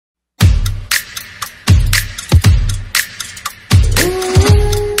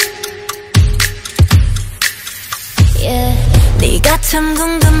참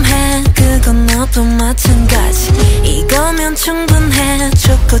궁금해 그건 너도 마찬가지 이거면 충분해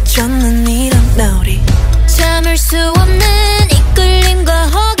좋고 좋는 이런 놀이 참을 수 없는 이끌림과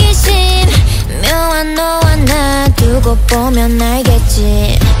호기심 묘한 너와 나 두고 보면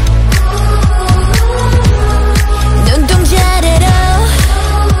알겠지 눈동자래로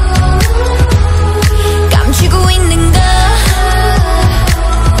감추고 있는 거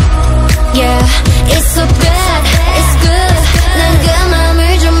Yeah, it's so bad, it's good 난 그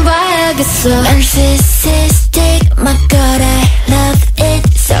맘을 좀 봐야겠어 Narcissistic, my god I love it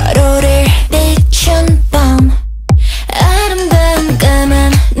서로를 비춘 밤 아름다운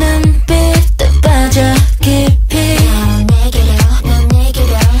까만 눈빛에 빠져 깊이 넌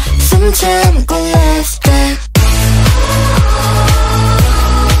내게로 숨 참고 let's back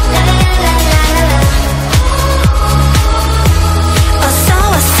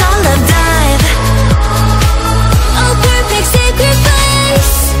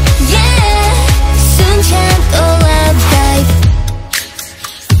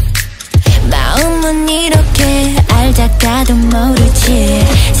이렇게 알다가도 모르지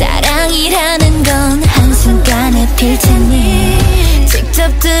사랑이라는 건 한순간에 필 테니 직접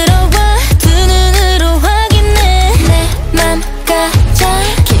들어와 두 눈으로 확인해 내 맘 가장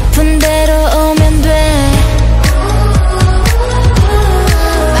깊은 데로 오면 돼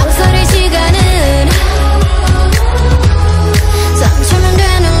망설일 시간은 삼초면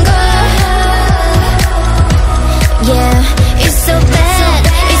되는 걸 Yeah, it's so bad,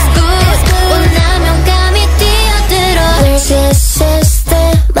 it's good 원하면 감히 뛰어들어 There's a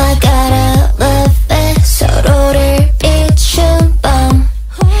system, I gotta love it 서로를 비춘 밤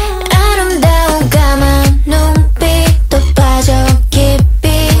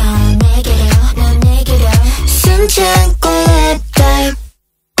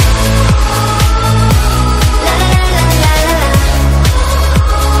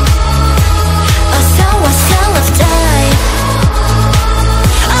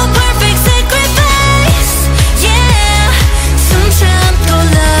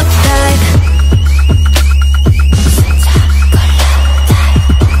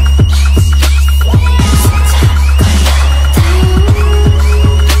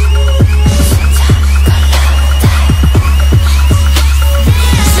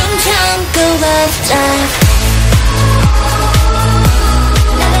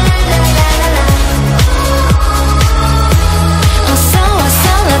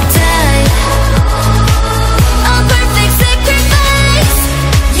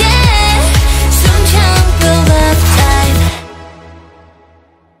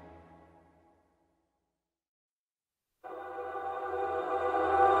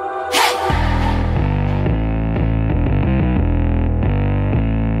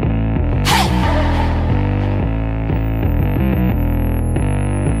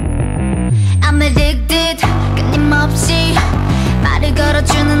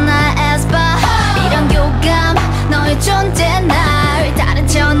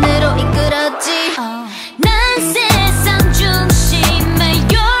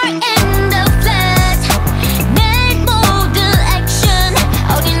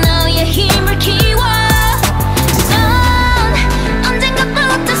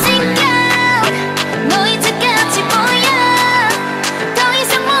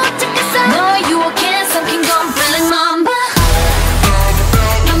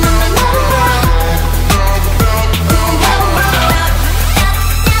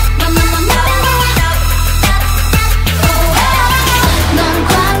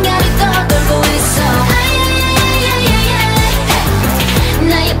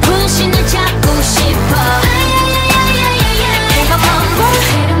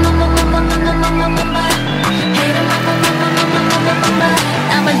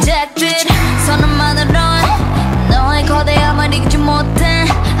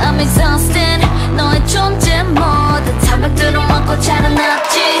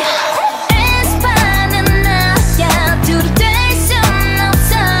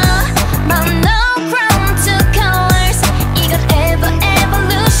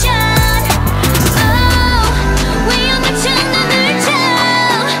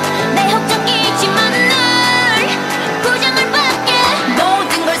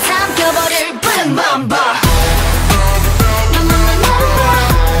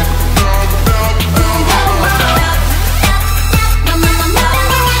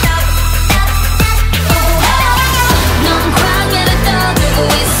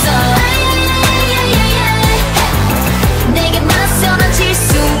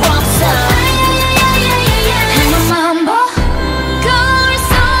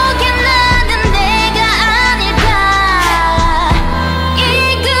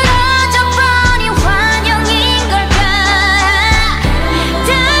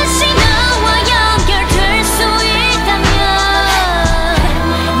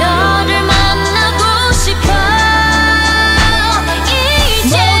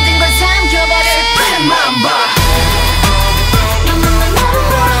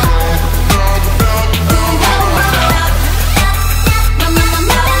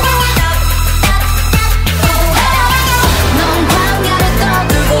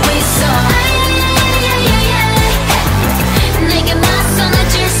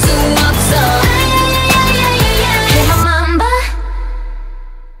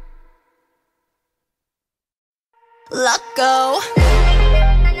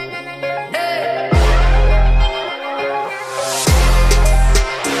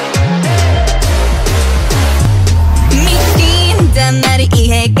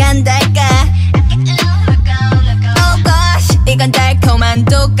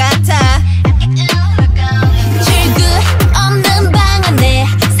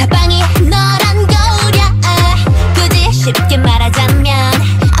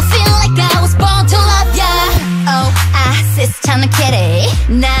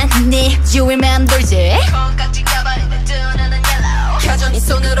네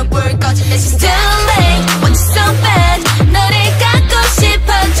손으로 불 꺼질 때 It's too late want you so bad 너를 갖고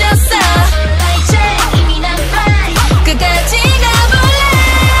싶어졌어 이제 이미 난 fine 끝까지 가볼래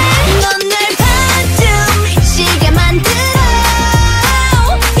넌 날 반쯤 시계 만들어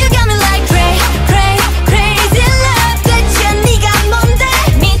You got me like crazy love 대체 네가 뭔데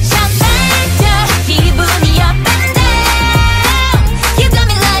미쳐 날려 기분이 up and down You got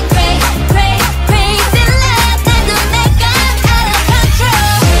me like crazy love 나도 내가 out of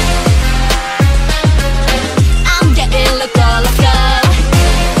control I'm getting loco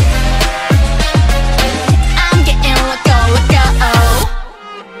I'm getting loco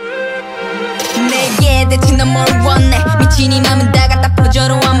내게 대체 넌 뭘 원해 미친 이 맘은 다 갖다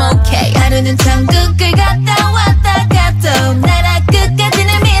퍼줘도 I'm okay 하루는 천국을 갔다 왔다 가도 나라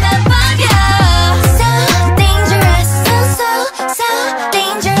끝까지는 밀어버려 So dangerous so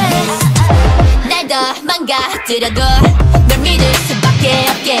dangerous 날 더 망가뜨려도 널 믿을 수밖에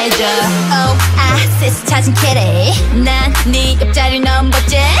없게 해줘 Oh access 찾은 캐리 난 네 옆자리를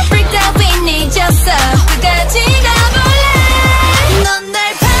넘봤지 Freaked out we 잊었어 끝까지 가볼래 넌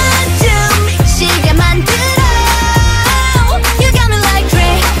날 반쯤 시계 만들어 You got me like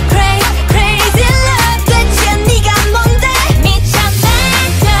crazy love 대체 네가 뭔데 미쳐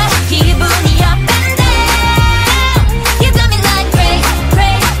날려 기분이 up and down You got me like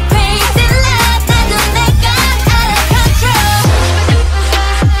crazy love 나도 내가 out of control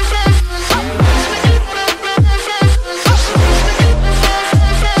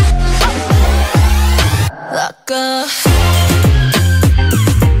Loco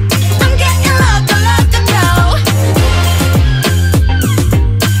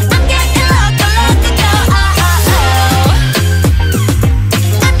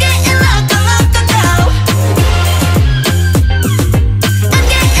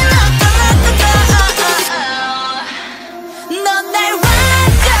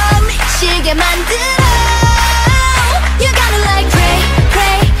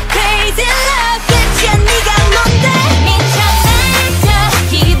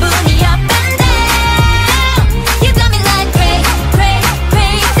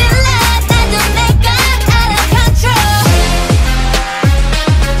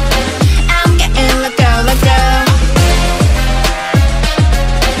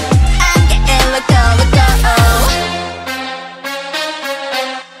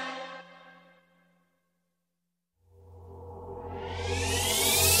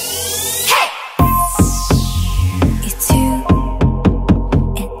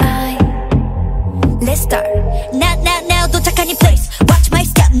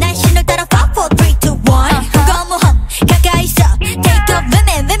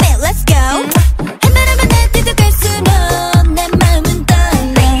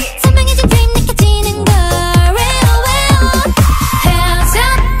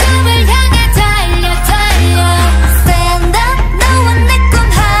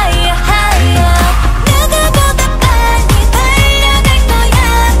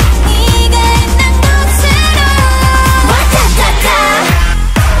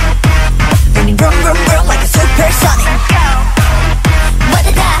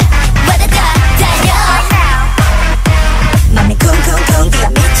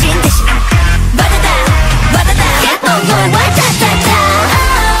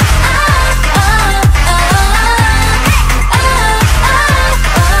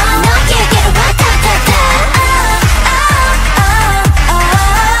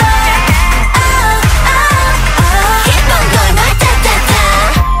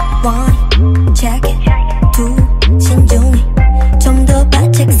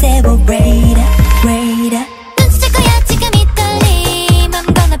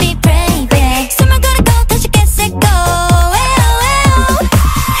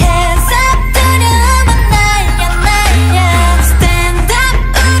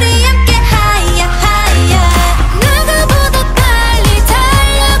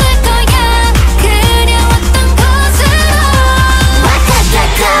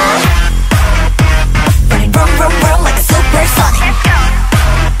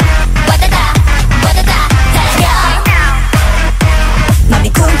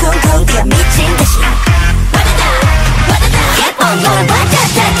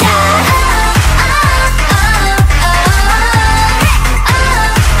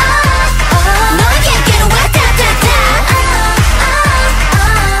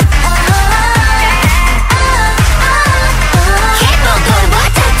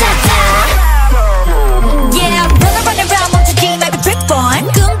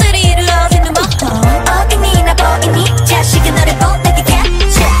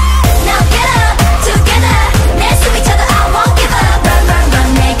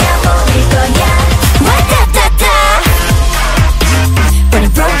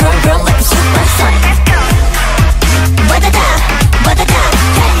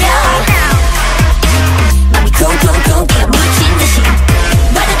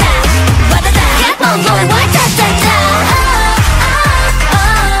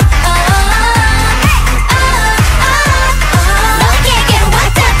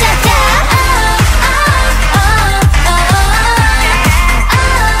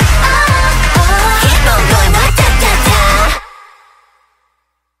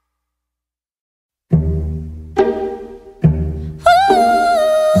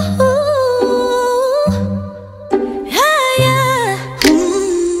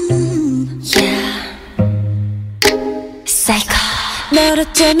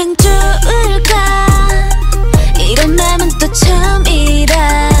어쩌면 좋을까 이런 맘은 또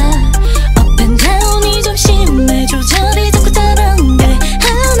처음이라 Up and down이 좀 심해 조절이 자꾸 다른데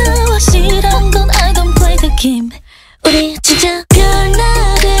하나와 싫은 건 I don't play the game 우리 진짜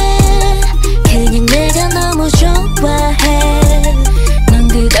별나래 그냥 내가 너무 좋아해 넌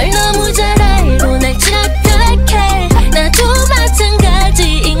그걸 너무 잘 알고 날 착각해 나도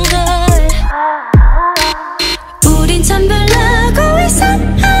마찬가지인걸 우린 참 별나고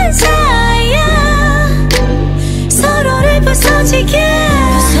이상한 사이야 서로를 부서지게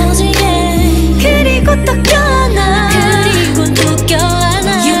그리고 또 껴안아 그리고 또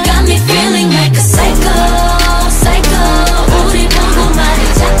껴안아 You got me feeling like a psycho psycho 우리 보고 말해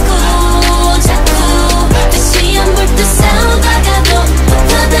자꾸 다시 안 볼 듯 싸우다가도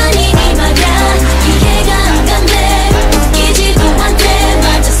붙어다니니 말야 이해가 안 간대 웃기지도 않대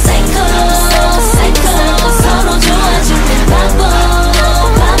맞아 psycho 서로 좋아질 때 바보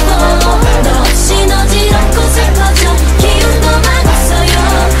너 없이 어지럽고 슬퍼져 기운도 많았어요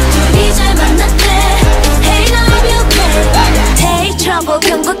둘이 잘 만났대 Hey love you girl Take trouble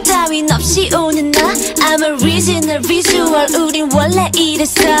경고 따윈 없이 오는 나 I'm a original visual 우린 원래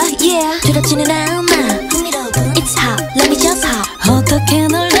이랬어 Yeah 두렵지는 않아 It's hot let me just hot 어떻게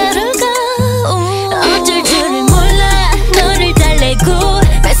널 다룰까 어쩔 줄을 몰라 너를 달래고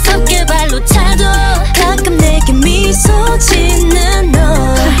매섭게 발로 차도 가끔 내게 미소 짓는 너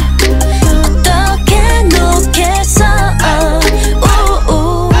어떻게 놓겠어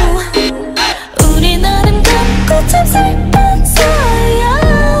우리 나름답고 참 슬픈 사이야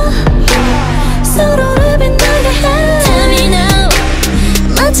서로를 빛나게 해 Tell me now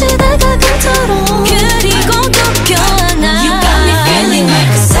마치 다가감처럼 그리고 또 껴안아 You got me feeling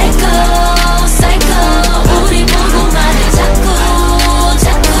like a psycho psycho 우리 보고 말해 자꾸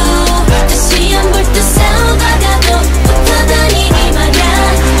다시 안 볼 듯 싸우다가도 붙어다니니 말야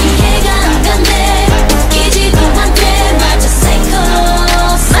이해가 안 간대 웃기지도 않대 맞아 psycho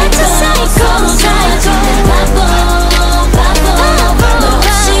서로 좋아질 때 바보 너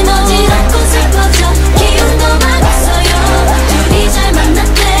없이 어지럽고 슬퍼져 기운도 많았어요 둘이 잘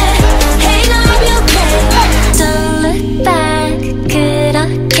만났대 Hey love you girl Don't look back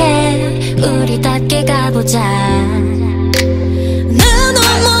그렇게 우리답게 가보자 난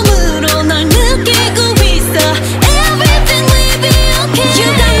온몸으로 널 느끼고 있어 Everything will be okay You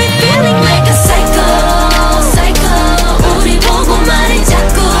got me feeling like a psycho psycho 우리 보고 말해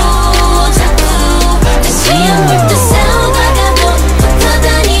자꾸 다시 안 볼 듯 싸우다가도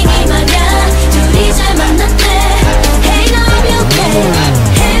붙어다니니 말야 둘이 잘 만났대 Hey love you girl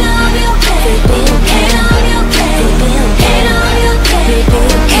Hey love you girl Hey love you girl Hey love you girl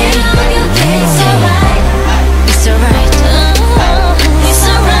Hey love you girl It's alright It's alright It's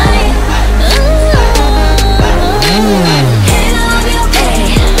alright Hey love you girl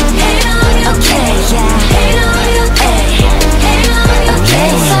Hey love you okay yeah Hey love you girl Hey love you okay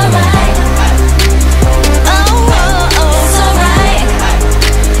It's alright It's alright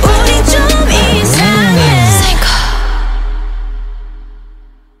우리 좀 이상해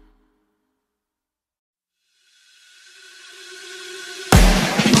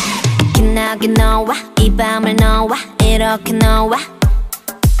기나게 너와 이 밤을 너와 이렇게 너와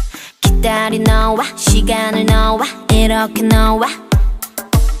기다리 너와 시간을 너와 이렇게 너와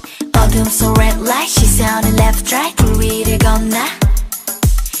어둠 속 red light 시선을 left right 불 위를 건너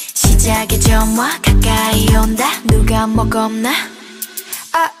시작의 점화 가까이 온다 누가 뭐 겁나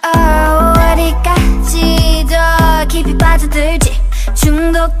어디까지 더 깊이 빠져들지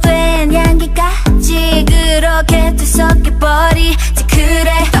중독된 향기까지 그렇게 뒤섞여버리지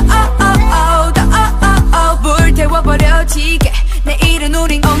그래 불태워버려지게 내일은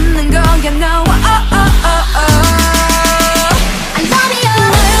우린 없는 건가 너와 I love you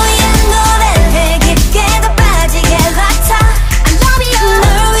널 위한 노래를 깊게 더 빠지게 같아 I love you 널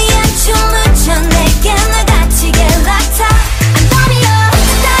위한 춤을 춰 내게 날 다치게 같아 I love you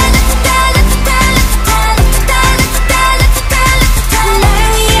날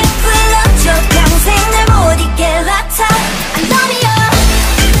위해 불러줘 평생 날 못 잊게 같아 I love you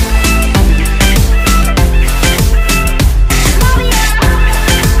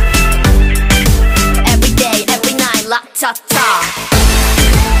Every day, every night, la-ta-ta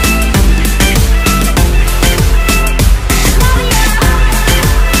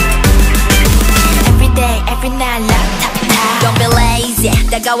Every day, every night, la-ta-ta Don't be lazy,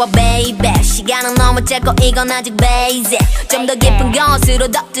 다가와 baby 시간은 너무 짧고 이건 아직 basic 좀 더 깊은 곳으로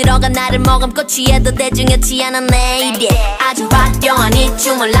더 들어가 나를 머금고 취해도 대중이었지 않아 내일이 아주 화려한 이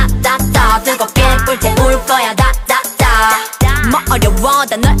춤을 라따따 뜨겁게 불태울 거야 다다다 뭐 어려워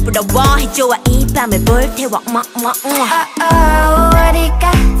다 널 부러워 해줘야 이 밤을 불태워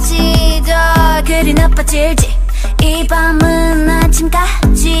어디까지도 그리 나빠질지 이 밤은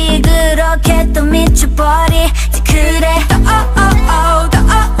아침까지 그렇게 또 미쳐버리지 그래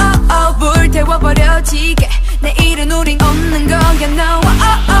불태워버려지게 내일은 우린 없는 거야 No I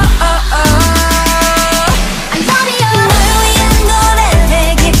love you 널 위한 노래를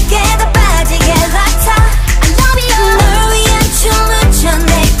깊게 더 빠지게 락타 I love you 널 위한 춤을 춰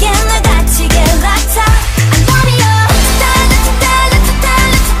내게 널 다치게 락타 I love you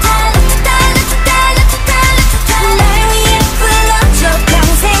날 위해 불러줘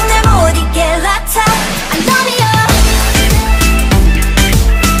평생 날 못 잊게 락타 I love you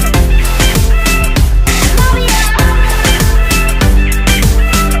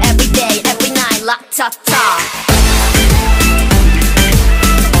Every day, every night, 락타타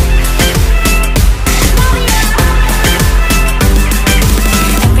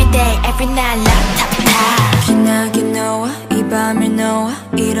Every day, every night, 락타타 빛나게 너와 이 밤을 너와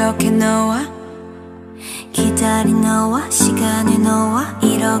이렇게 너와 기다린 너와 시간을 너와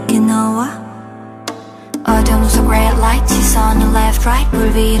이렇게 너와 어둠 속 red light 시선이 left right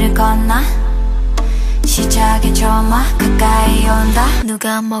불 위를 건너 시작의 조마 가까이 온다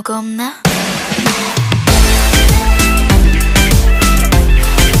누가 먹었나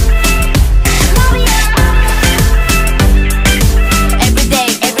Every day,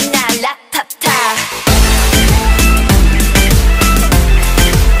 every night, 락타타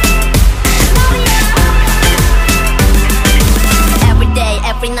Every day,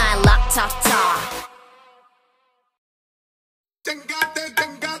 every night, 락타타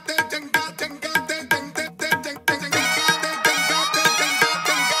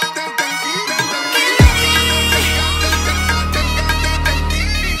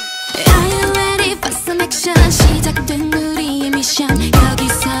Are you ready for some action 시작된 우리의 미션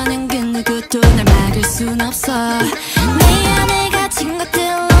여기서는 그 누구도 날 막을 순 없어 내 안에 갇힌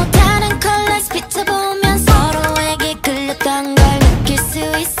것들로 다른 컬러스 비춰보면 서로에게 끌렸던 걸 느낄 수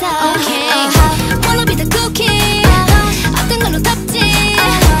있어 Okay Wanna be the cookie 어떤 걸로 덮지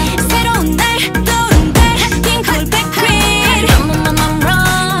새로운 날 떠오른 달 핑 거울 백그린 I'm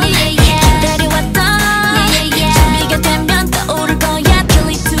wrong 기다려왔던 준비가 되면 떠오를 거야 Kill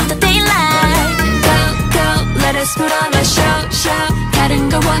it to the daylight Go go let us put on a show show 다른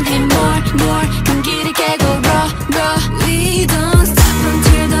걸 원해 more more 경기를 깨고 raw raw We don't stop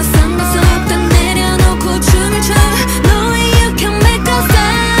until the sun goes up 딱 내려놓고 춤을 춰 No way you can make us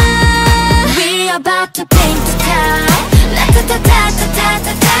stop We about to paint the town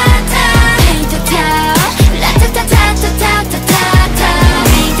La-ta-ta-ta-ta-ta-ta-ta Paint the town La-ta-ta-ta-ta-ta-ta-ta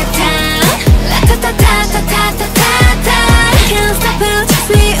Paint the town La-ta-ta-ta-ta-ta-ta-ta Can't stop it, trust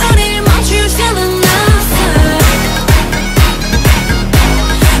me 우릴 멈출 수는 없어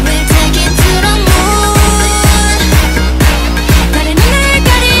We'll take it to the moon 다른 눈을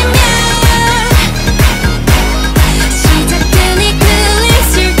가리면 시작된 이 클릭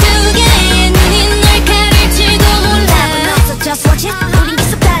 12개의 눈이 널 가릴지도 몰라 답은 없어 just watch it 우린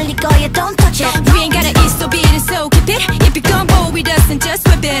계속 달릴 거야 don't touch it We ain't gotta eat so beat it so keep it If you come bold with us then just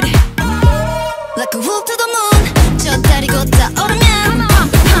whip it Like a wolf to the moon 저 달이 곧 떠오르면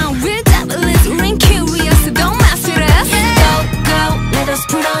We're devilish, we're curious so don't mess with us Go go let us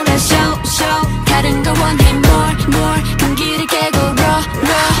put on a show show 다른 걸 원해 more more 경기를 깨고 raw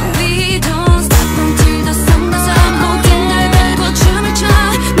raw We don't stop until the sun goes up 모든 날 밟고 춤을 춰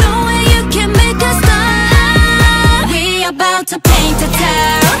No way you can make us stop We about to paint the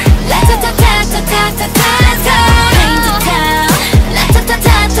town La-ta-ta-ta-ta-ta-ta-ta Paint the town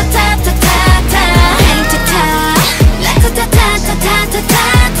La-ta-ta-ta-ta-ta-ta-ta Paint the town La-ta-ta-ta-ta-ta-ta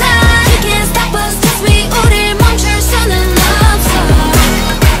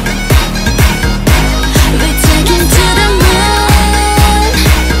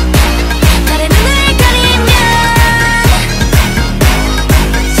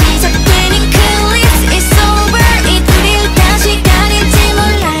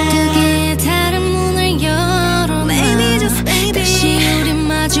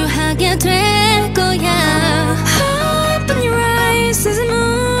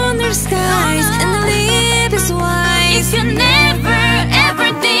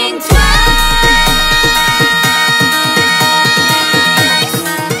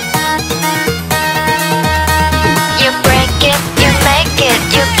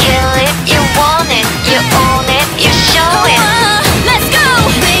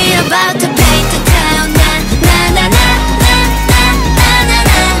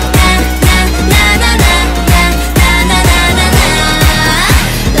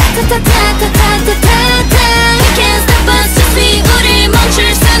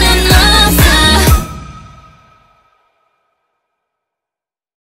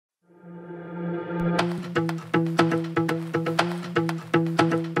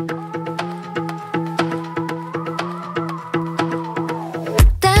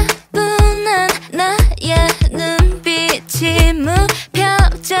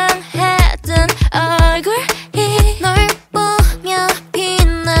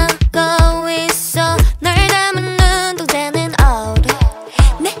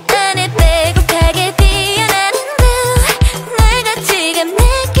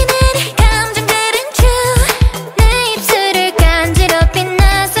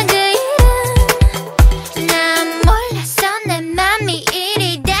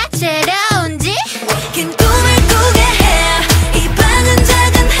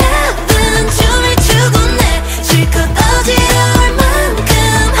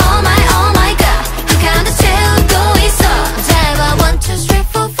 2, 3,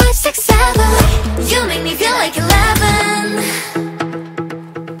 4, 5, 6, 7 You make me feel like 11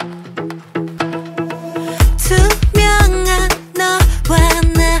 투명한 너와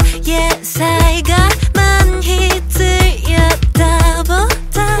나의 사이가 많이 들여다보다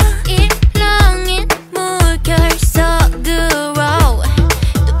일렁인 물결 속으로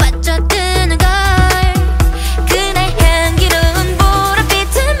또 빠져드는 걸 그날 향기로운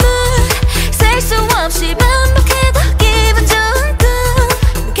보랏빛의 문 셀 수 없이 반복해도 기분 좋은 꿈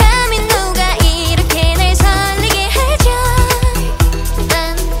감히 누가 이렇게 날 설레게 해줘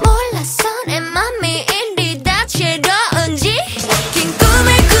난 몰랐어 내 맘이 이리 다채로운지 긴 꿈을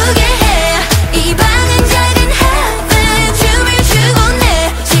꾸게 해 이 방은 작은 heaven 춤을 추고 내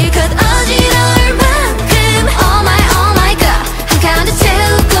실컷 어지러울 만큼 Oh my god 한 칸도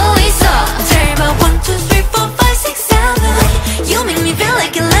채우고 있어 Turbo 1, 2, 3, 4, 5, 6, 7 You make me feel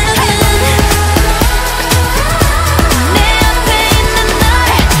like 11 내 앞에 있는 널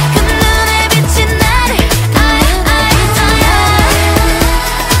그 눈에 비친 나를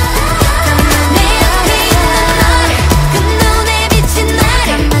내 앞에 있는 너를 그 눈에 비친 나를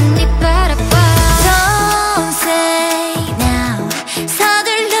가만히 바라봐 Don't say now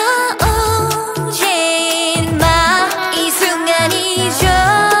서둘러 오지 마 이 순간이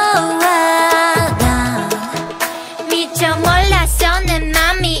좋아 난 미처 몰랐어 내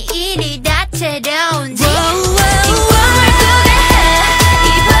맘이 이리 다채로운지 긴 꿈을 꾸게 해이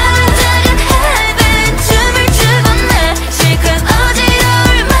방은 작은 heaven 춤을 추고 내 실컷 어지러울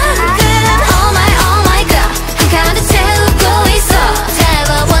만큼 Oh my god 한 칸도 채우고 있어 Dial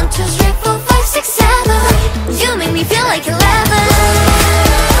 1, 2, 3, 4, 5, 6, 7 You make me feel like 11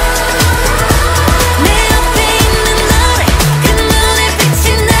 내 앞에 있는 너를 그 눈에 비친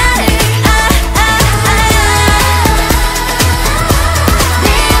나를 내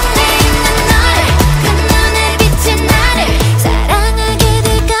앞에 있는 너를 그 눈에 비친 나를 사랑하게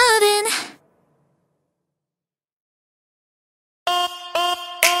되거든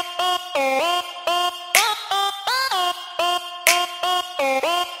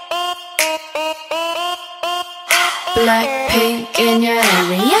Blackpink in your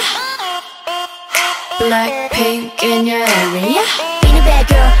area Blackpink in your area Being a bad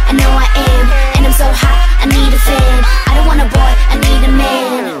girl, I know I am. And I'm so hot, I need a fan. I don't want a boy, I need a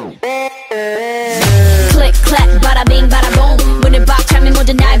man. Click, clack, bada bing, bada boom. 문을 박 차면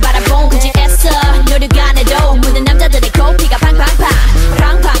모두 날 바라본 굳이 애써 노력 안 해도 모든 남자들의 코피가 팡팡팡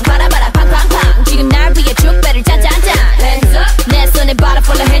팡팡 바라바라 팡팡팡 지금 날 위해 축배를 짠짠짠 Hands up 내 손에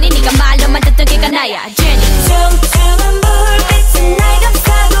butterfly 흔히 네가 말로만 듣던 걔가 나야 Jenny 퉁퉁한 불빛은 날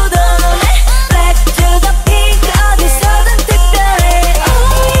감싸고 도네 Black to the pink 어디서든 특별해 Oh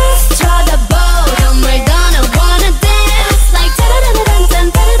yes 쳐다보 Don't we're gonna wanna dance Like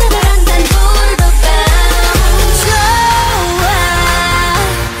따라라란딴 따라라란딴 부르르 bounce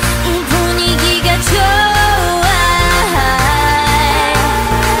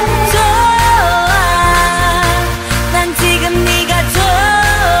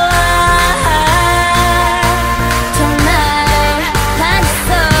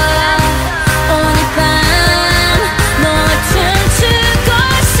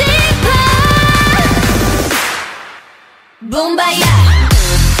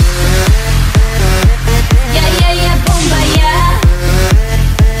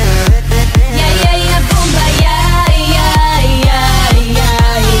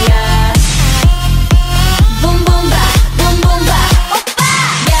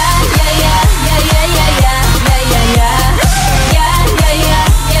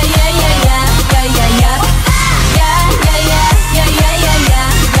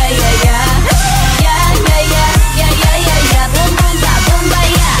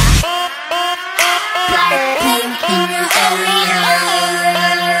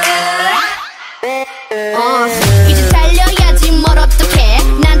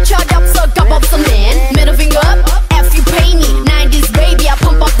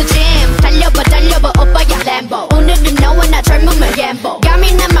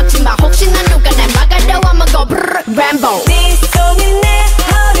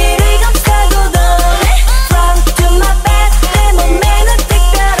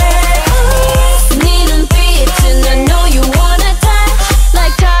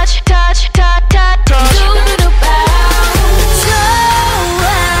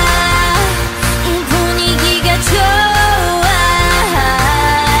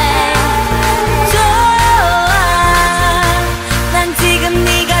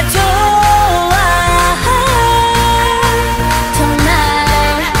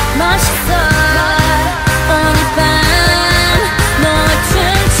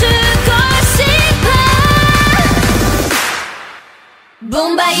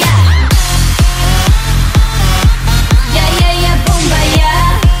붐바야 야야야 붐바야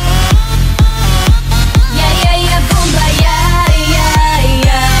야야야 붐바야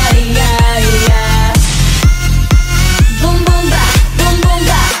야야야야 붐붐바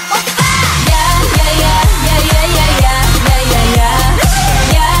붐붐바 오빠 야야야 야야야야 야야야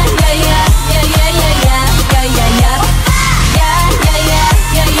야야야 야야야야 야야야 오빠 야야야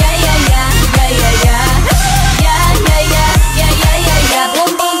야야야야 야야야 야야야 야야야야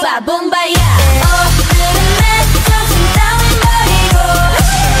붐붐바 붐바야 오늘은 내 정신 따윈 버리고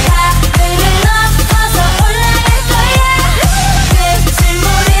하늘을 넘어서 올라갈 거야 끝을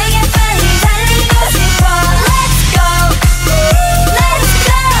모르게 빨리 달리고 싶어 Let's go Let's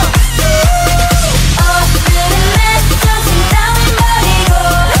go 오늘은 내 정신 따윈 버리고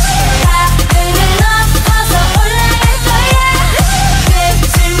하늘을 넘어서 올라갈 거야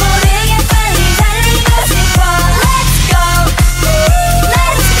끝을 모르게 빨리 달리고 싶어 Let's go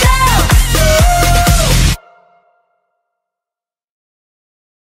Let's go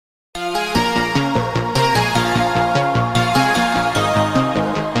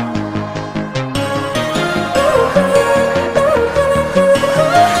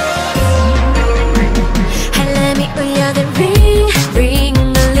알람이 울려도 ring ring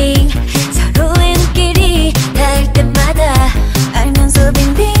ring 서로의 눈길이 닿을 때마다 알면서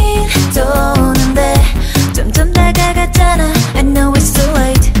빙빙 도는데 점점 다가갔잖아 I know it's too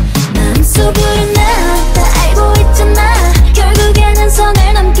late 마음속으로 나 다 알고 있잖아 결국에는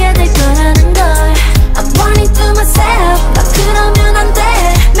선을 넘게 될 거라는 걸 I'm warning to myself 나 그러면 안 돼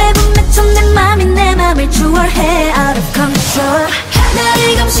매번 맺혀 내 맘이 내 맘을 추월해 out of control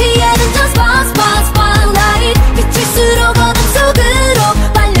나를 감시하는 저 spotlight 비칠수록 어둠 속으로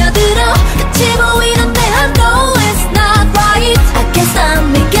빨려들어 끝이 보이는데 I know it's not right I can't stop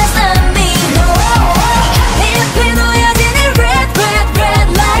me can't stop me 내 앞에 놓여진 이 red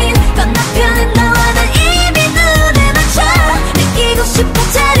line 건너편에 나와 난 이미 눈에 맞춰 느끼고 싶어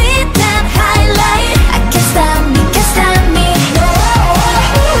짜릿한 highlight I can't stop me can't stop me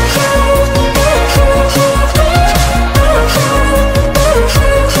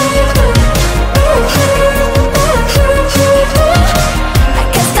I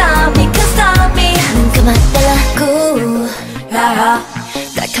can't stop me can't stop me 눈 감아달라고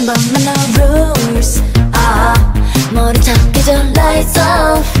딱 한 번만 no rules 머리 잡히죠 lights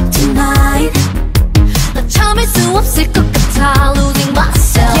off tonight 너 참을 수 없을 것 같아 losing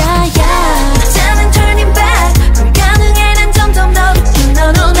myself yeah yeah 이제는 turning back 불가능해 난 점점 더 깊이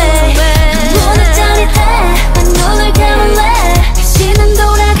너 눈에 눈을 짜릿해 난 눈을 감을래 다시는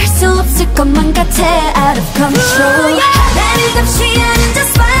돌아갈 수 없을 것만 같아 out of control 나를 감시하는 저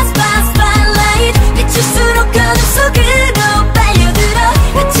spotlight 비출수록 어둠 속으로 빨려들어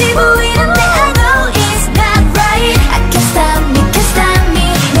끝이 보이는데 I know it's not right I can't stop me can't stop me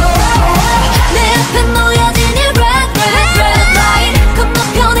내 앞에 놓여진 이 red light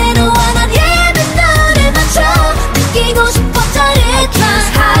건너편에 놓아 난 이미 너를 맞춰 느끼고 싶어 짜릿한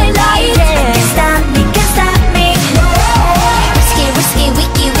highlight I can't stop me can't stop me risky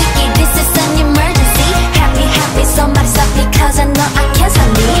wiki this is an emergency happy somebody stop me cause I know I can't stop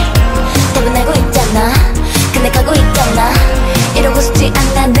me 떠나고 있잖아 근데 가고 있잖아 이러고 싶지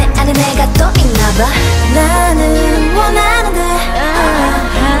않다 내 안에 내가 또 있나봐 나는 원하는데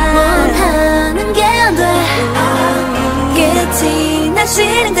원하는 게 안 돼 끝이 난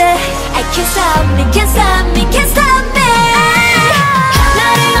싫은데 I can't stop me can't stop me can't stop me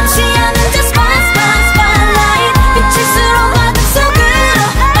나를 감시하는 저 spotlight 비칠수록 어둠 속으로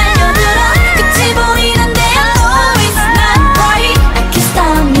빨려들어 끝이 보이는데 I know it's not right I can't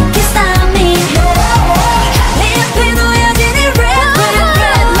stop me can't stop me 내 앞에 놓여진 이 red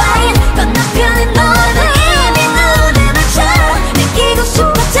light 건너편에 너는 이미 눈에 맞춰 느끼고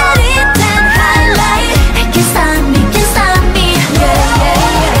싶어 짜릿한 highlight I can't stop me can't stop me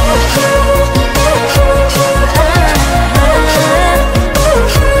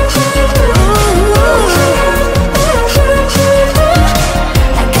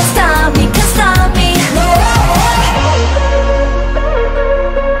I can't stop me can't stop me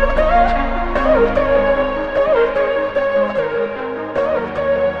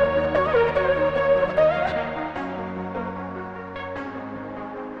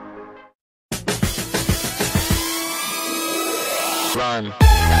Run.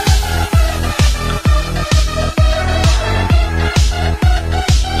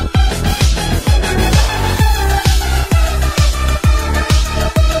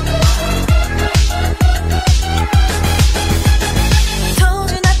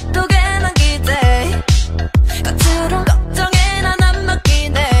 소중하도게만 기대 겉으론 걱정에 난 안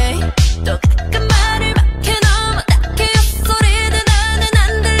맡기네 또 가끔 말을 막해 너무 딱히 헛소리든 안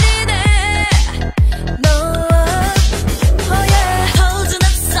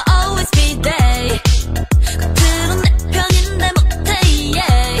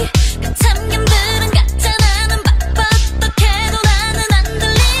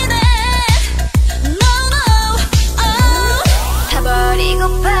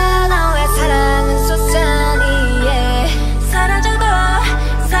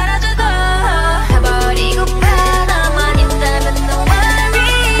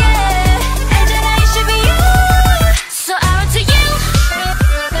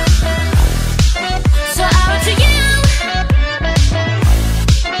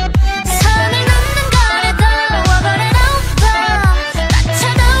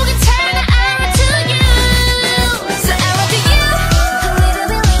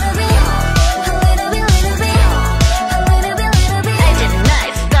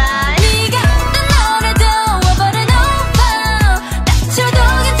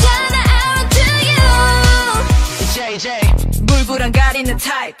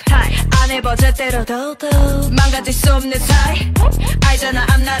뭐 제대로도 망가질 수 없는 사이 알잖아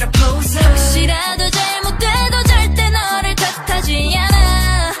I'm not a poser 혹시라도 잘못돼도 절대 너를 탓하지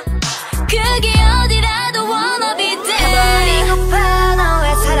않아 그게 어디라도 wanna be there 해버리고파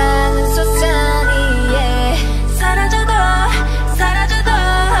너의 사랑은 솟아니 yeah. 사라져도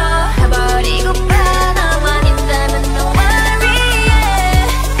해버리고파 너만 있다면 no worry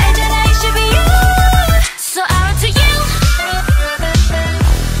yeah. 알잖아 it should be you So I run to you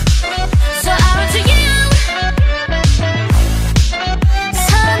So I run to you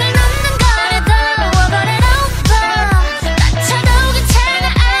선을 넘는 거라도 over and over 다쳐도 괜찮아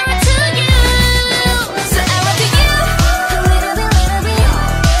I run to you So I run to you A little bit, little bit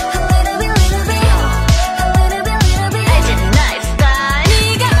A little bit, little bit A little bit, little bit 알지 나의 스타일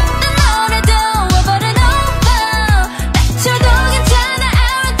네가 어떤 노래도 over and over 다쳐도 괜찮아 I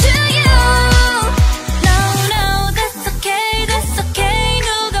run to you No, no, that's okay, that's okay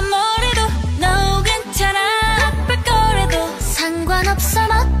누가 뭐래도 No, 괜찮아 아플 거래도 상관없어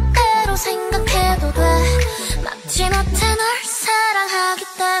멋대로 생각해도 돼 막지 못해 널 사랑하기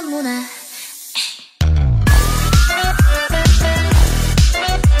때문에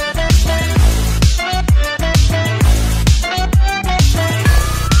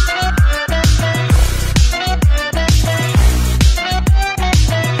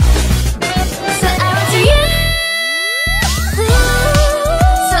So I run to you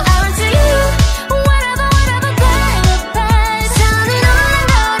So I run to you Whatever, whatever, bye 선을 넘는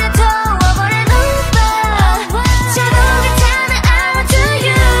거라도 over and over 저도 괜찮아 I run to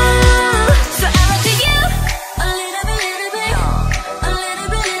you So I run to you A little bit, little bit A little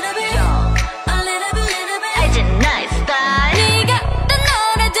bit, little bit A little bit, little bit 알지 나의 스타일 네가 어떤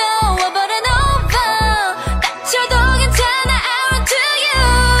노래도 over and over 다쳐도 괜찮아 I run to you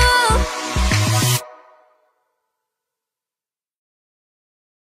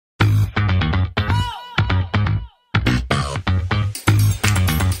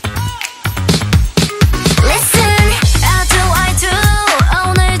Listen, I do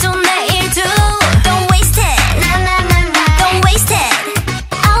오늘도 내일도 Don't waste it, don't waste it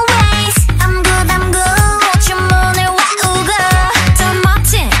Always, I'm good 주문을 외우고 더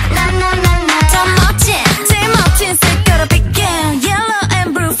멋진, 더 멋진 제일 멋진 색깔로 begin Yellow and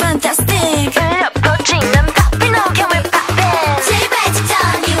blue, fantastic 퍼지는 popping, okay we're popping 제발 직전,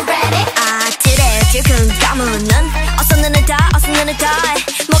 you ready? 아들의 지금 가문은 어서 눈을 다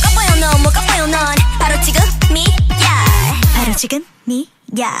뭐가 보여 넌 바로 지금이야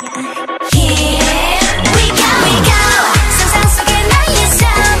Here we go 상상 속의 나의 삶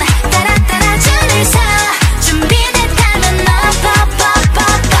따라 줄을 서 준비됐다면 너 pop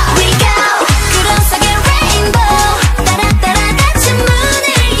We go 구름 속의 rainbow 따라 닫힌 문을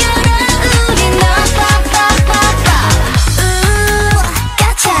열어 우리 너 pop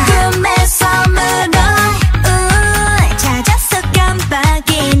가자 꿈의 섬으로 찾았어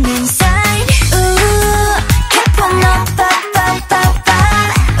깜빡이는 sign 개품 너 pop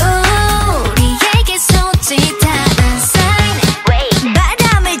우리에게 솔직한 sign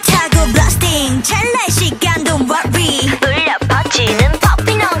바람을 타고 blasting 찰나의 시간 don't worry 울려 퍼지는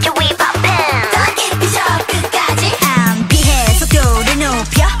popping on can we poppin' 더 깊이 저 끝까지 암비해 속도를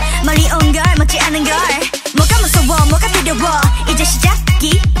높여 멀리 온 걸 먹지 않은 걸 뭐가 무서워 뭐가 두려워 이제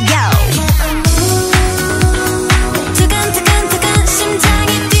시작이야 두근두근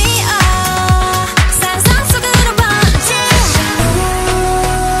심장이 뛰어 상상 속으로 번진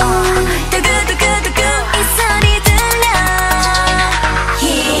두구두구두구 이 소리 들려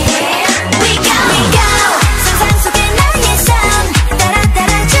Here we go 상상 속의 나의 삶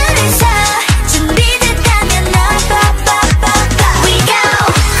따라 줄을 서 준비됐다면 너 pop We go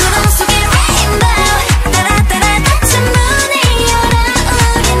구름 속의 rainbow 따라 닫힌 문을 열어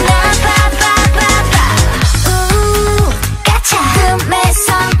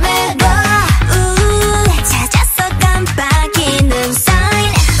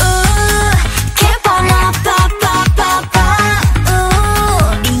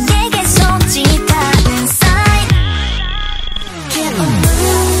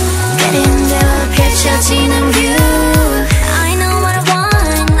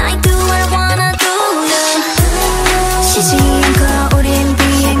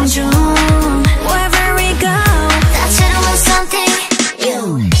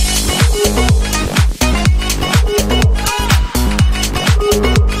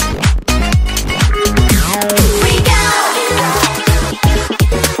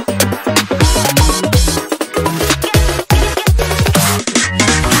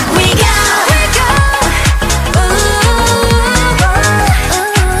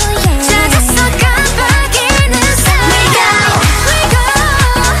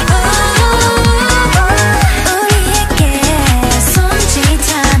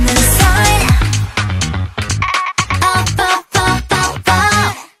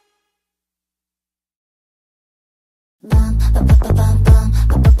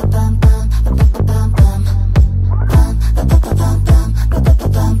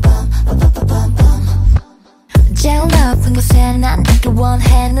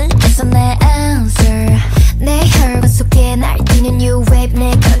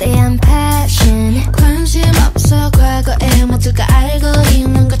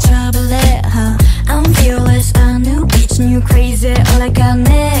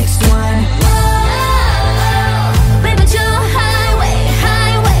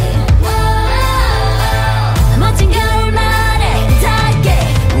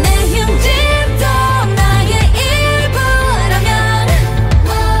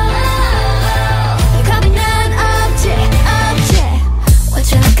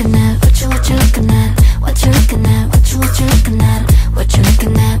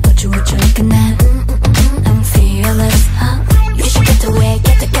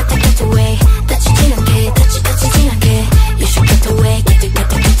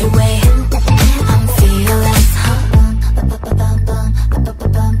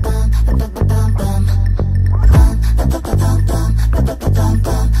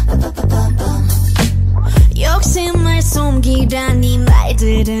연기란 이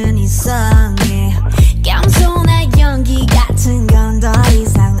말들은 이상해 겸손한 연기 같은 건 더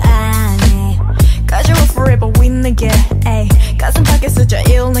이상 안 해 Cause you're forever with nigga ay. 가슴 밖에서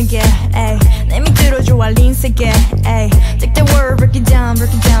제일 내게 내 밑으로 좋아 린세게 Take the word, break it down,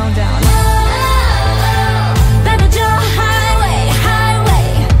 down 밟아줘 highway,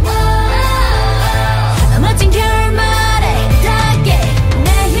 highway 멋진 결말에 닿게 내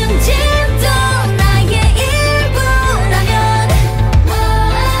흉진도 나의 일부라면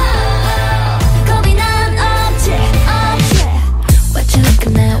겁이 난 없지 What you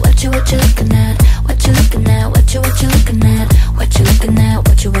looking at, what you looking at What you looking at, what you looking at What you looking at,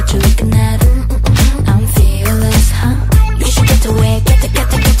 what you looking at I'm fearless, huh? You should get away,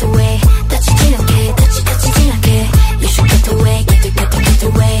 get away 다치지 않게, 다치지 않게 You should get away, get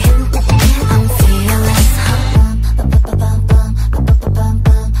away I'm fearless, huh?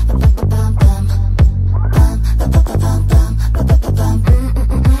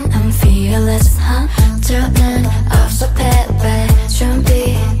 I'm fearless, huh? 저는 없어 payback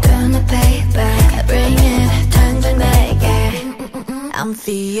준비되는 payback Bring it 당장 내게 I'm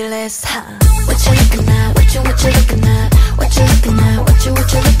fearless, huh? What you looking at? What you looking at? What you looking at? What you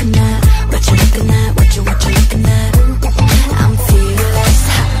looking at? What you looking at? What you looking at? I'm fearless,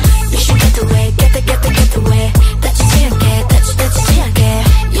 huh? You should get away, get away. 다치지 않게, 다치지 않게.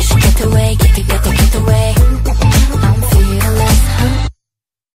 You should get away, get away. I'm fearless, huh?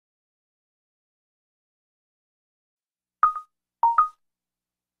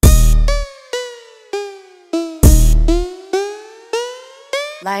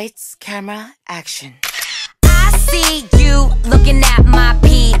 Lights, camera, action. I see you looking at my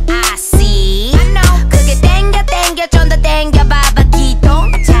PIC. I know. 그게 땡겨 좀 더 땡겨 봐봐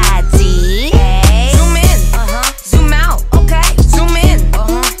기동차지. Zoom in, zoom out, okay. Zoom in,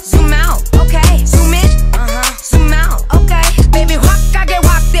 zoom out, okay. Zoom in, zoom out, okay. Baby 확 가게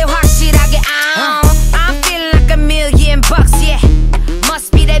확대 확실하게. I feel like $1,000,000, yeah.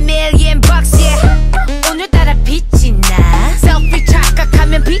 Must be that $1,000,000, yeah. 오늘따라 빛이 나. Selfie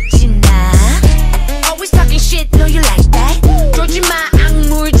착각하면 빛이 나. Always talking shit, know you like that. 쫄지 마,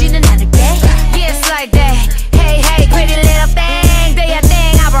 악물지는 않을게. Yeah, it's like that. Hey, hey, pretty little thing. Do your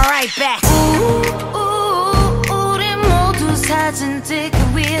thing, I'll be right back. 우리 모두 사진 찍기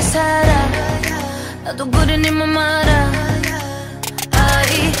위해 살아. 나도 그래 네 맘 알아.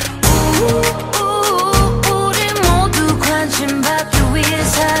 아이, 우리 모두 관심 받기 위해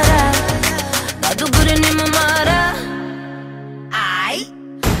살아. 나도 그래 네 맘 알아.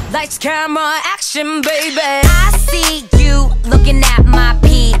 Lights, camera, action, baby. I see you looking at my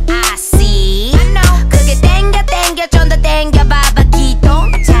PIC. I know. 그게 땡겨 좀 더 땡겨 봐봐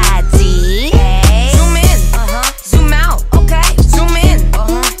기동차지. Zoom in, zoom out, okay. Zoom in,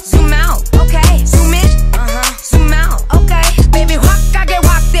 zoom out, okay. Zoom in, zoom out, okay. Baby 확 가게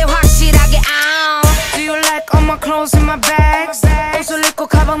확대 확실하게. Do you like all my clothes in my bags? 옷을 입고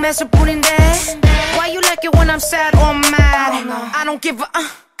가방 매실 뿐인데. Why you like it when I'm sad or mad? I don't give a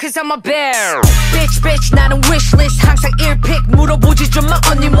Cause I'm a bear. Bitch, 나는 wishlist. 항상 earpick 물어보지 좀 마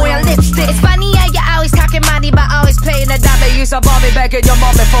언니 모양 lipstick. It's funny how you always talking money but always playing the dummy. Use a bobby back in your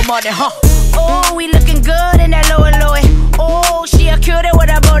mommy for money, huh? Oh, we looking good in that low. Oh, she a cutie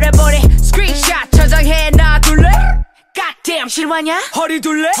with a booty. Screenshot 저장해 놔둘래? Goddamn 실화냐? 허리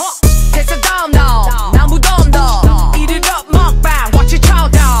둘래? 됐어 다음 너 무덤 Eat it up 먹방 Watch it chow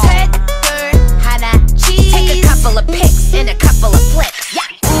down 셋, 둘, 하나, cheese Take a couple of pics and a couple of flicks yeah.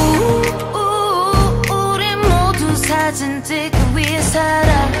 우리 모두 사진 찍기 위해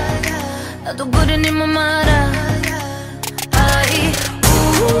살아 나도 그래 네 맘 알아 아이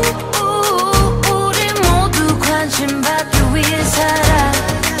우리 모두 관심 받기 위해 살아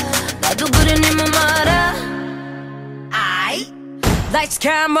나도 그래 네 맘 알아 아이 Lights,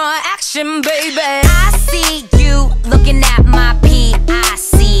 camera, action, baby I see you looking at my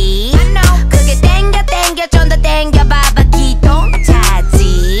PIC I know 그게 땡겨 좀 더 땡겨 봐봐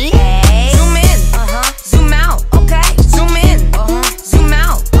기동차지 Zoom in, zoom out, okay Zoom in, zoom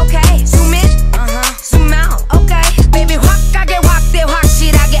out, okay Zoom in, zoom out, okay Baby 확 가게 확대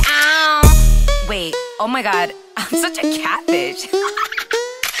확실하게 Wait, oh my god I'm such a catfish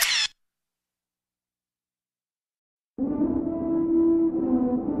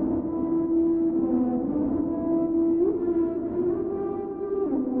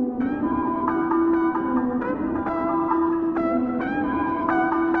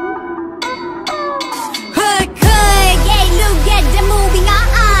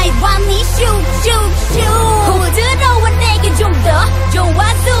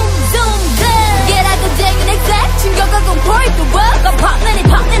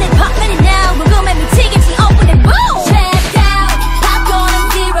Pop minute now, 궁금해 미치겠지, open it, boom! Check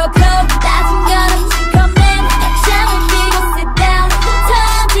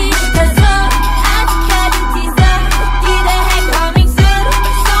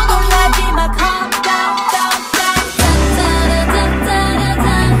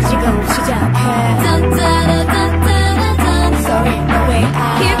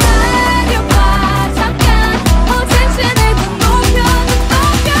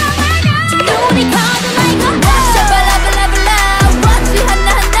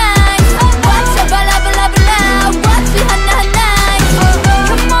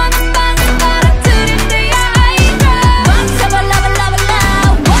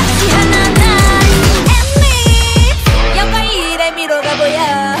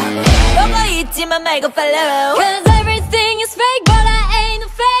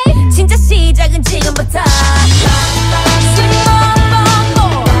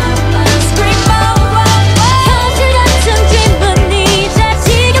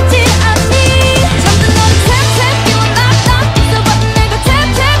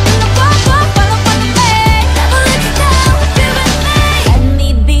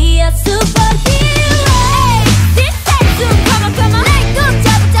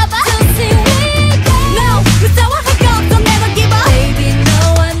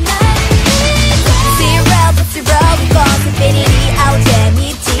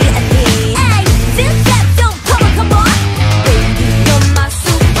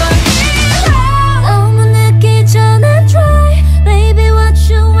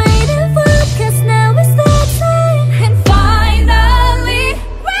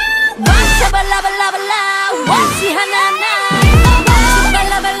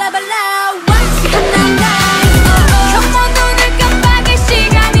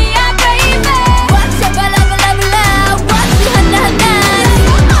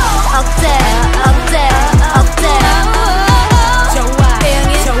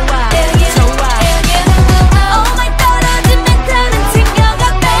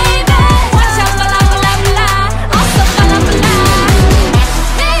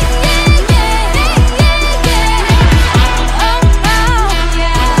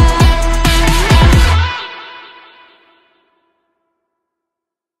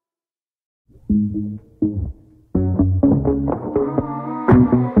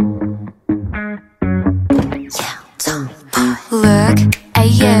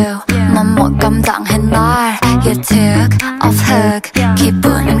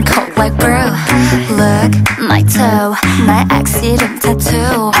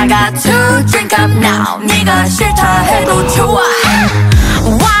too. I got to drink up now. 네가 싫다 해도 좋아.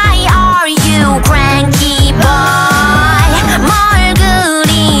 Why are you cranky boy? 뭘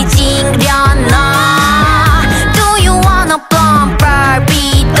그리 찡그려놔? Do you wanna bump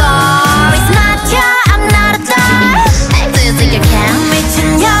Barbie doll? It's not you, I'm not a doll. Do you think you can?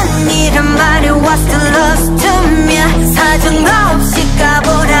 미친년이란 말이 what's the love to me? 사정없이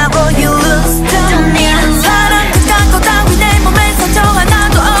까보라고 you lose to me. 사랑 끝까고 따위 내 몸에 상처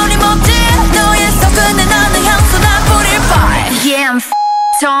하나도 어림없지. 너의 속은에 나는 향수 나 뿌릴 바에. Yeah, I'm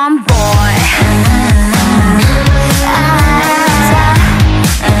tomboy.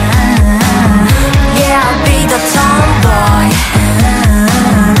 Yeah, I'll be the tomboy.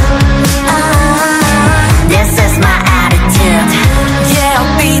 This is my attitude. Yeah,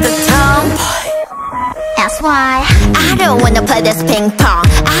 I'll be the tomboy. That's why I don't wanna play this ping pong.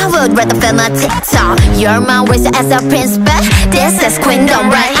 I would rather film a TikTok. You're my race as a prince, but this is queendom,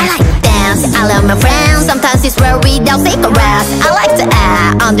 right? I like to dance, I love my friends. Sometimes it's rare without cigarettes. I like to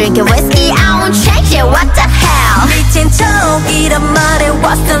act, I'm drinking whiskey. I won't change it, what the hell? 미친 척이란 말에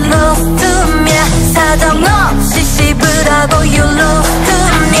what's the love to me? 사정없이 씹으라고 you lose to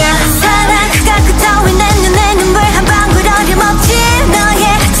me. 사랑 그 따위 내 눈에 눈물 한 방울 어림없지. 너의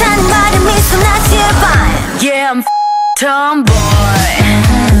찬 말에 미소 나 제발. Yeah, I'm tomboy.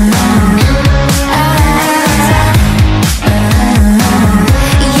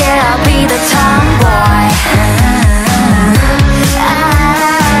 Yeah, I'll be the tomboy.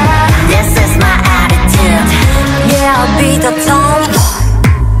 This is my attitude. Yeah, I'll be the tomboy.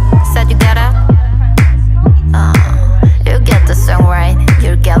 Said you get it? You get the song right.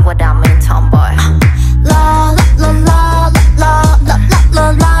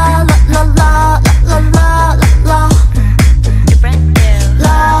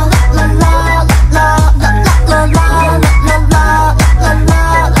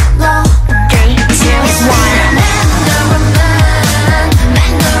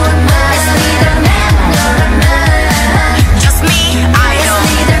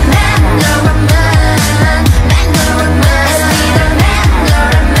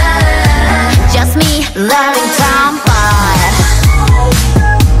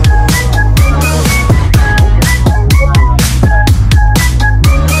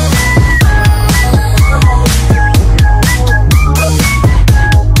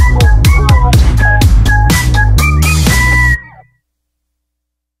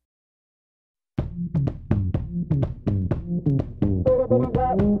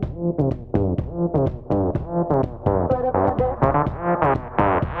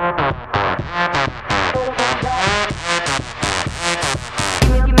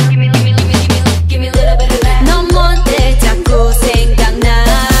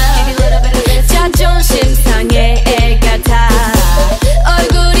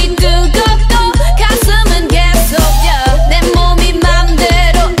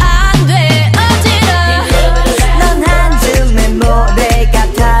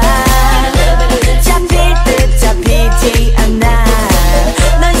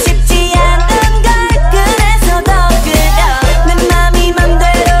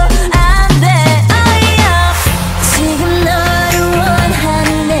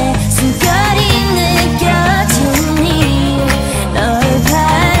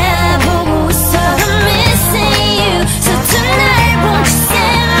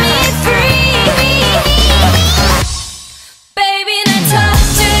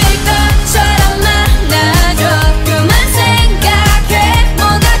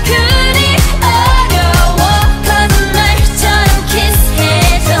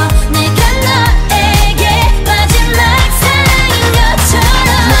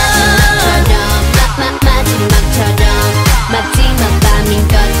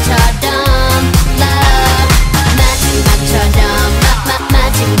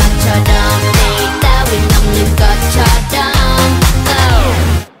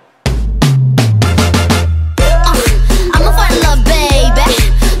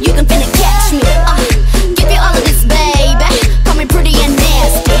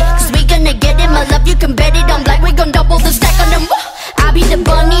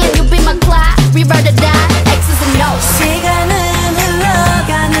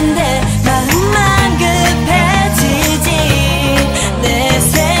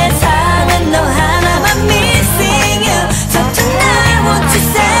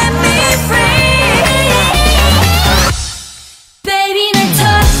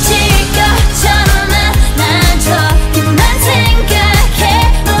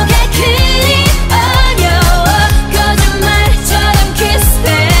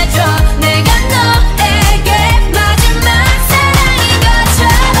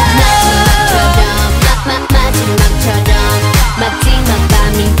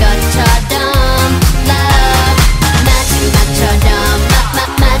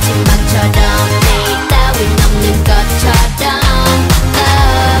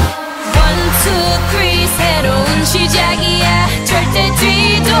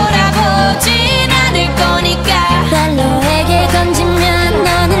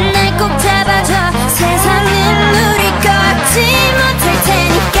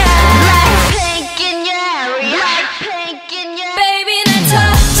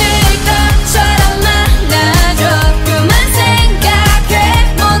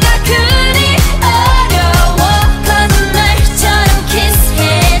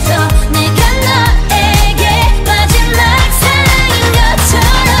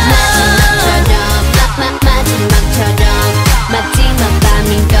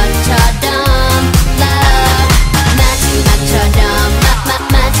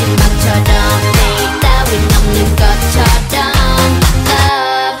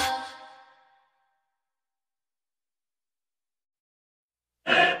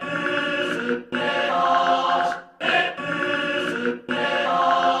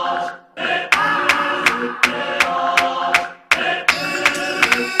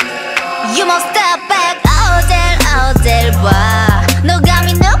 You must step back. 어딜 봐.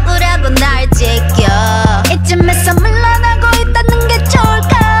 너감이 누구라고 날 지켜. 이쯤에서 물러나고 있다는 게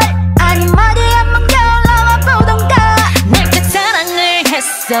좋을까? 아니 머리 한번 겨울러와 보던가. 내게 사랑을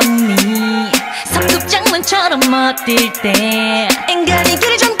했었니? 성급 장난처럼 멋들 때 인간이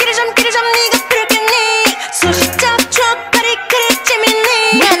길이 좀 네가 필요겠니? 수십 잡초 파리 그리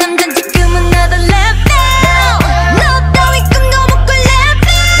재밌니? 내 남잔 지금은 another level. 너 따위 꿈도 못 꿀 level.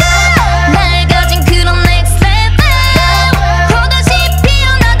 날 가진 그런 next level. 또다시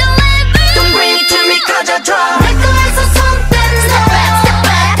피어나던 level. Don't bring it to me 꺼져줘. 내 거에서 손 뗀 step back step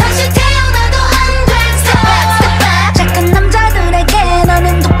back. 다시 태어나도 안 돼 step back step back. 착한 남자들에게 너는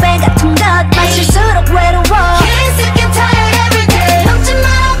독배 같은 것. 마실수록 외로워. Can't sick and tired every day. 넘지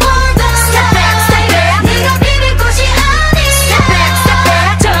마라 보던 step back step back. 네가 비빌 곳이 아닌 step back step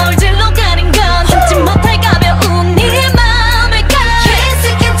back. 저울질로 가린 건 참지 못할 가벼운 네 마음일까? Can't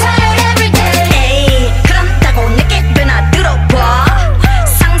sick and tired every day. 에이 그런다고 내게 꽤나 들어봐.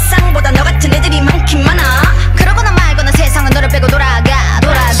 상상보다 너 같은 애들이 많긴 많아. 그러거나 말거나 세상은 너를 빼고 돌아가.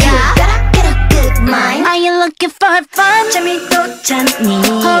 You gotta get a good mind. Are you looking for fun? 재미도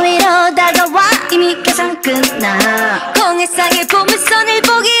찾니? 허위로 다가와 이미 계산 끝나. 공해상의 보물선을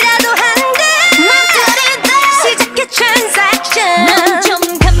보기라도 한데 못 들이대 시작해 transaction. 넌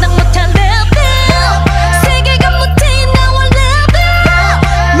좀 감당 못할 level. 세계가 못해 나와 level.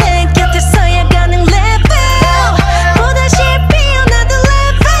 내 곁에서야 가는 level. 또다시 피어나도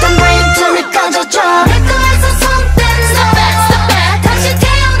level. Don't bring it to me 꺼져줘. 내 거에서 손 뗀 step back step back. 다시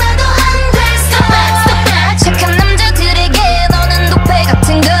태어나도 안 돼 step back step back. 착한 남자들에게 너는 독배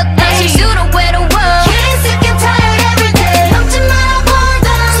같은 것. 마실수록 외로워. Can't sick and tired every day. 넘지 마라 보던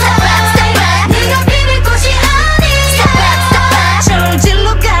step back step back. 네가 비빌 곳이 아닌 step back step back. 저울질로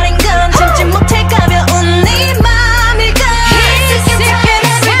가린 건 참지 못할 가벼운 네 맘일까? Can't sick and tired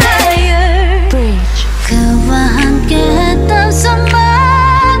every day. 그와 함께 했던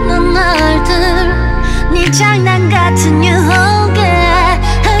수많은 날들 네 장난 같은 유혹에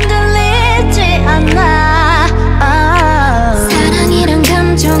흔들리지 않아. 사랑이란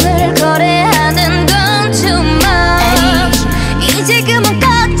감정을 거래하는 건 too much. 이제 그만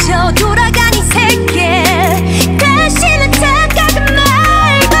꺼져 돌아가 네 세계. 다시는 착하지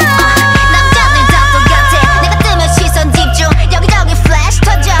말고. 남자들 다 똑같아. 내가 뜨면 시선 집중. 여기저기 플래시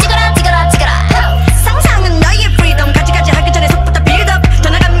터져. 찍어라. 상상은 너의 freedom. 가지가지 하기 전에 속부터 build up. 더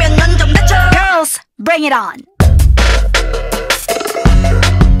나가면 넌 좀 다쳐. Girls, bring it on.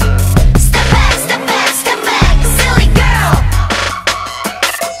 Step back, step back, step back, silly girl.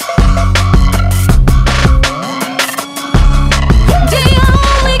 The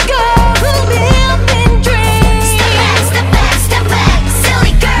only girl who lived in dreams. Step back, step back, step back,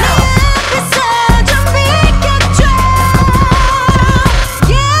 silly girl. 내 앞에서 좀 비켜줘.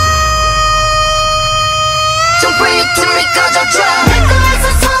 Don't bring it to me 꺼져줘. 내 거에서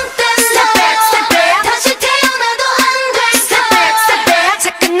손 뗀 step back step back. 다시 태어나도 안 돼 step back step back.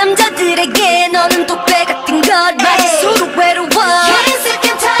 착한 남자들에게 너는 독배 같은 것. 마실수록 외로워. Can't sick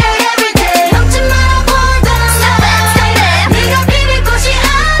and tired every day. 넘지 마라 보던 step back step back. 네가 비빌 곳이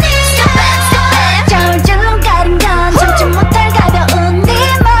아닌 step back step back. 저울질로 가린 건 참지 못할 가벼운 네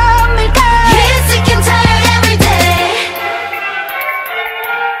마음일까? Can't sick and tired every day.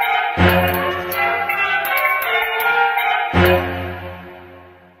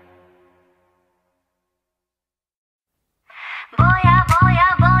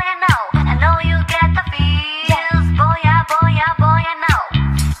 Boya, no. I know you get the feels. Boya, no.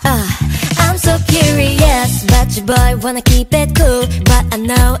 I'm so curious, but your boy wanna keep it cool. But I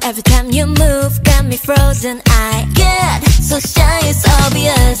know every time you move, got me frozen. I get so shy, it's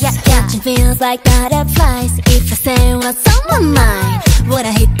obvious. Catching feels like butterflies. If I say what's on my mind, would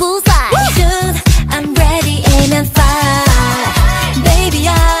I hit bullseye? Dude, I'm ready, aim and fire. Baby,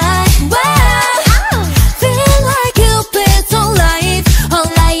 feel like Cupid's on life.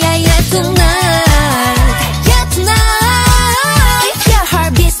 Yeah, tonight. Yeah, tonight. Your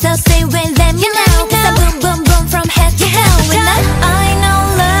heart beats so stay with them, you know. Cause I boom, boom, boom from head to toe. I know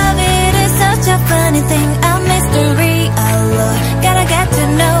love, it is such a funny thing. A mystery, oh Lord. Gotta get to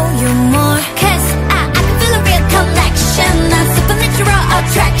know you more. Cause I can feel a real connection. A supernatural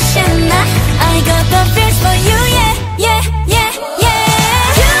attraction. I got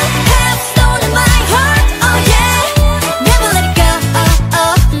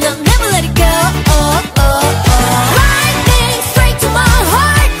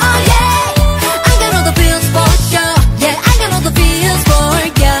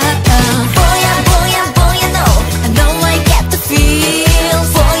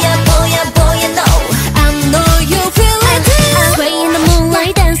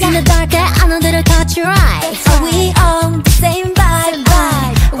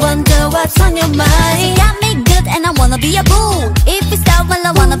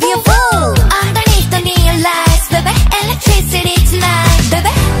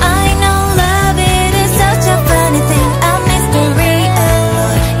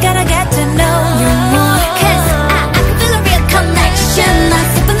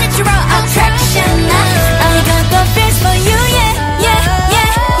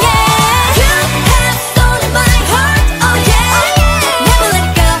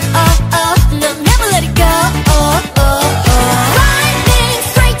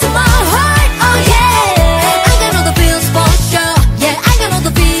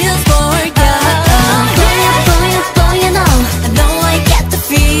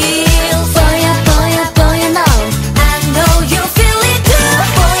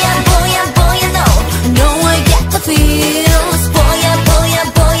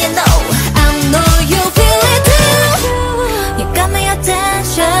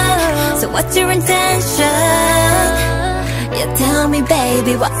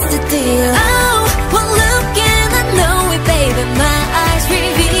what's the deal? Oh, one look and I know it, baby. My eyes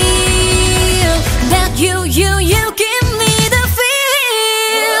reveal that you give me the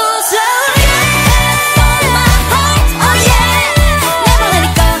feel. So yeah, on my heart, oh yeah. Never let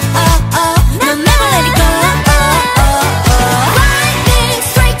it go, oh oh. No, never let it go, oh oh oh. Lightning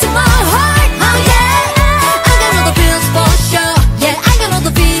straight to my heart, oh yeah. I got all the feels for sure, yeah. I got all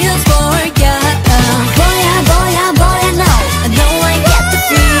the feels for ya. Boy, I know, I know I get the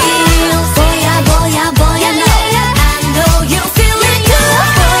feels. Boy, I know, I know you feel it too.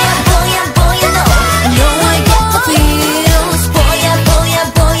 Boy, I know, I know I get the feels. Boy, I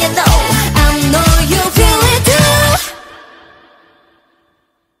know, I know you feel it too.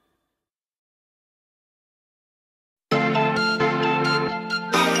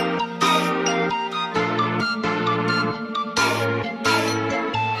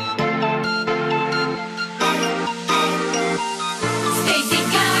 Stacy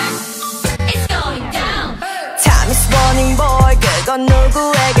girl, it's going down. Time is running boy 그건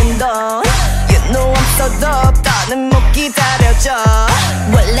누구에겐도 You know I'm so dope 더는 못 기다려줘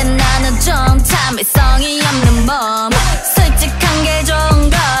원래 나는 좀 참을성이 없는 몸 솔직한 게 좋은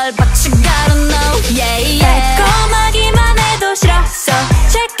걸 But you gotta know yeah yeah 달콤하기만 해도 싫어 So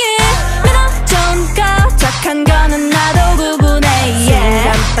check it 믿어 좋은 거 착한 거는 나도 구분해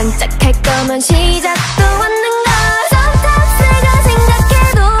yeah 반짝할 거면 시작도 않는 걸 Sometimes 내가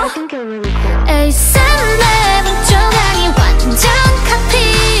생각해도 에이쌤 내 분조각이 완전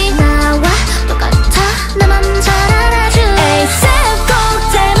카피 나와 똑같아 나만 잘 알아줘 에이쌤 꼭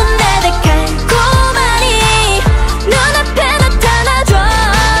닮은 내 달콤하니 눈앞에 나타나줘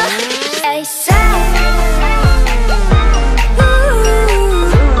에이쌤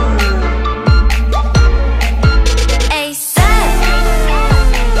에이쌤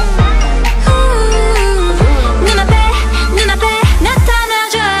눈앞에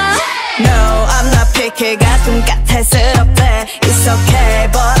나타나줘 No I'm not picky 가끔 까탈스럽대 It's okay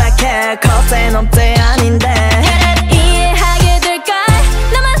but I care cause 애 놈때 아닌데 이해하게 될걸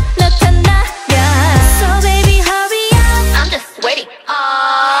나만 나타나면 So baby hurry up I'm just waiting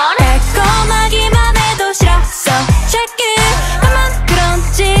on 달콤하기만 해도 싫어 So check it 나만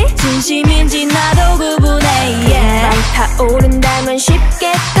그런지 진심인지 나도 구분해 yeah 타오른다면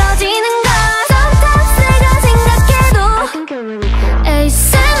쉽게 꺼지는 걸 Sometimes 내가 생각해도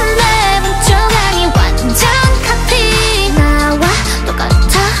에이쌤 내 분조각이 완전 카피 나와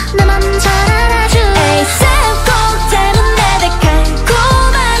똑같아 나만 잘 알아줘 에이쌤 꼭 닮은 내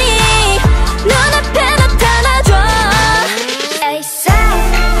달콤하니 눈앞에 나타나줘 에이쌤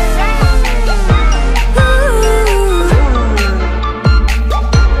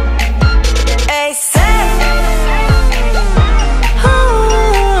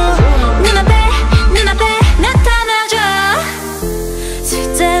눈앞에 나타나줘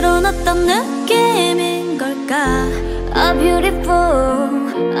실제로는 어떤 느낌인 걸까 A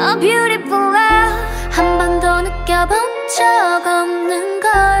beautiful love 한 번도 느껴본 적 없는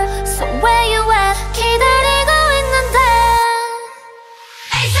걸 So where you at 기다리고 있는데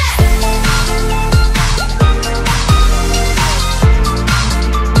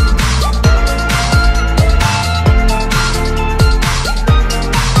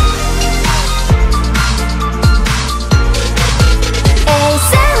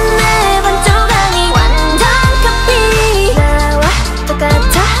에이쌤 내 반조각이 완전 커피 나와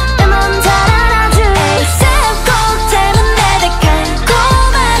똑같아 내 맘 잘 알아줘 에이쌤 꼭 닮은 내 달콤하니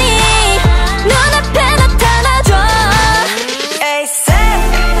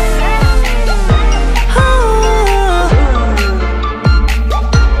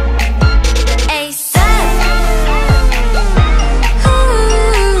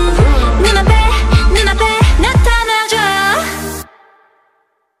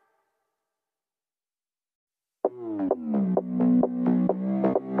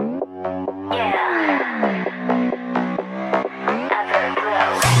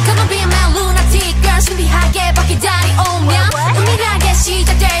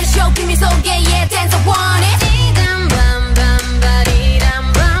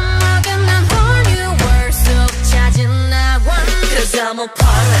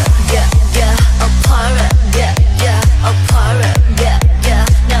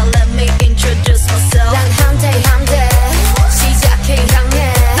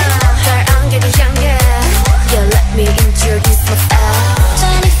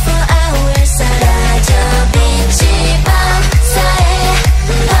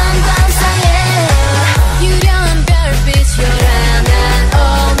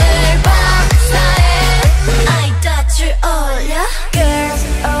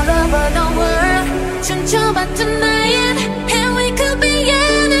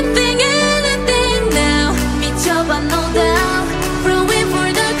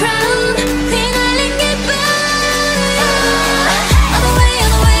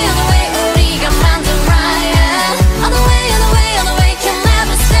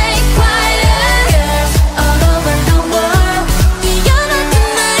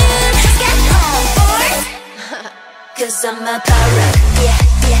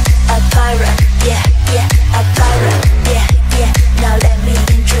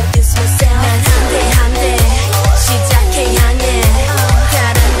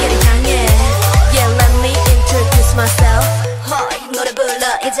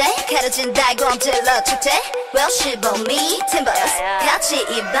질러 축제 Well 시범이 팀버스 같이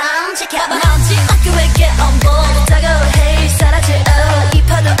이 밤 지켜봐 먼지 어깨에게 온보고 다가올 헤이 사라질 이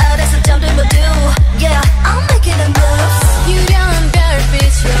파도 아래서 잠들 모두 Yeah I'm making the moves 유령한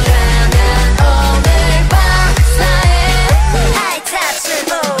별빛으로 난 오늘 밤 나의 I touch it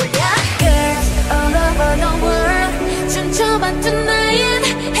올려 Girls all over the world 춤춰봐 tonight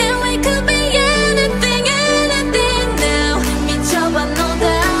And we could be anything anything now 미쳐봐 no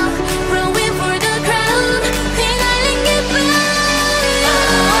doubt Growing for the crown 휘날린 기분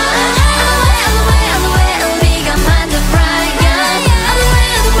All the way 우리가 만든 fire All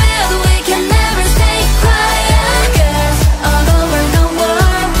the way we can never stay quiet Girls all over the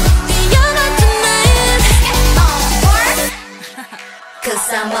world 뛰어나 tonight On board Cause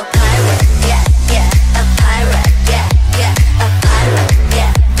I'm a pirate yeah yeah a pirate yeah yeah a pirate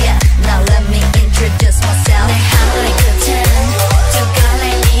yeah yeah Now let me introduce myself 내 하늘의 끝은 두 갈래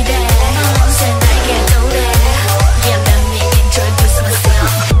미래 새날개 노래 Yeah let me introduce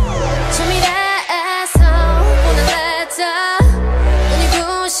myself 준비됐어 오늘 letter 눈이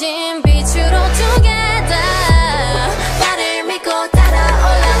부신 빛으로 together 나를 믿고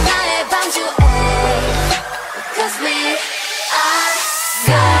따라올라 나의 방주에 Cause we are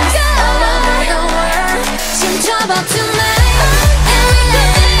girls all over the world 춤춰봐 tonight And we can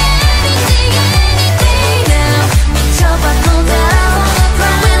do anything now 미쳐봐 no doubt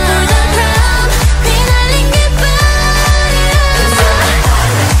Growing for the crown 휘날린 기분 Cause I'm a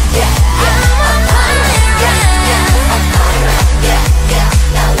pirate yeah I'm a pirate yeah a pirate yeah yeah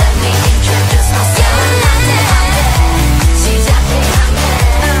Now let me introduce myself 시작해 향해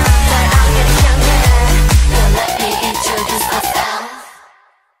날 안개를 향해 Now let me introduce myself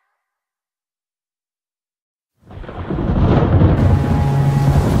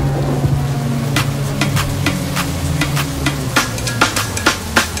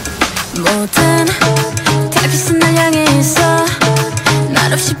모든 달빛은 날 향해 있어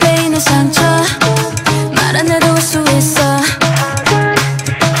날 없이 베이는 상처 말 안 해도 알 수 있어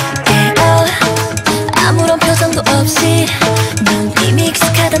yeah. 아무런 표정도 없이 눈이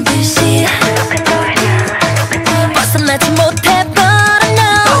익숙하단 듯이 벗어나지 못해 but I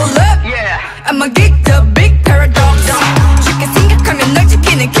know I'm a geek, the big paradox 쉽게 생각하면 널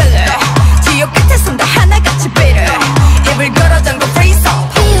지키는 killer 지옥 끝에 손다 하나같이 bitter 입을 걸어 잠궈 freeze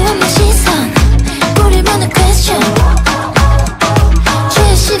off 이유 없는 시선 우릴 보는 question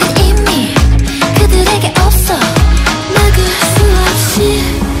죄의식은 이미 그들에게 없어 막을 수 없이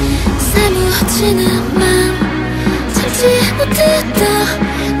사무치는 맘 참지 못했던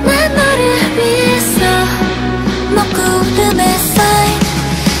난 너를 위해서 먹구름의 sign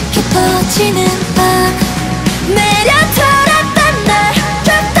깊어지는 밤 내려 돌았던 날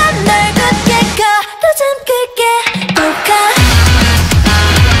줬던 날 굳게 가로등 크게 볼까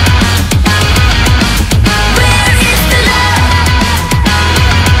Where is the love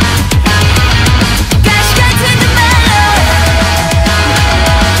가시 같은 그 melody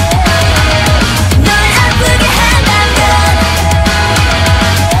널 아프게 한다면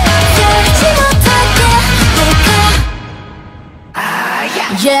열지 못하게 볼까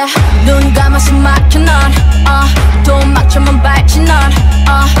Yeah 눈 감아 숨 막혀 넌돈 막혀만 밟지 넌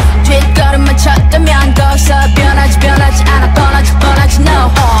뒷걸음만 쳤다면 거기서 변하지 않아 떠나지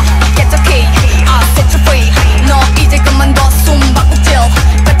no Get the key, set you free 너 이제 그만둬 숨 바꾸질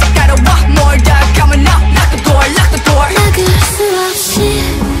바짝 따라와 뭘 다가면 lock the door, lock the door 막을 수 없이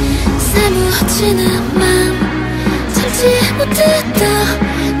사무치는 맘 참지 못했던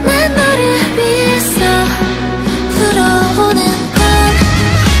난 너를 위해서 불어오는 건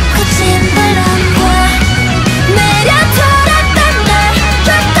거친 바람과 내려 돌았던 날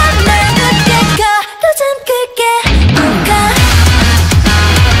줬던 날 굳게 가로등 크게 볼까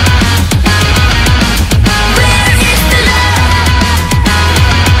Where is the love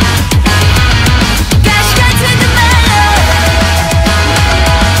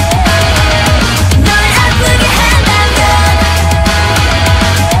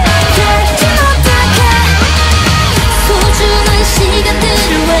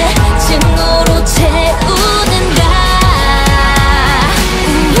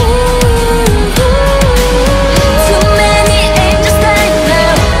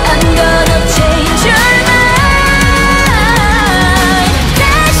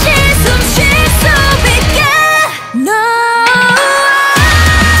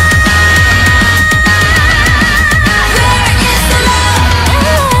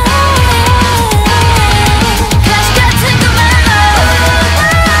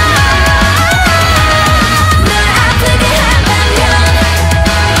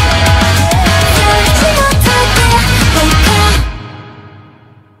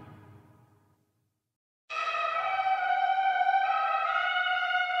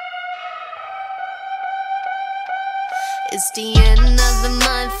It's the end of the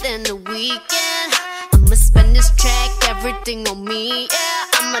month and the weekend. I'ma spend this track, everything on me, yeah.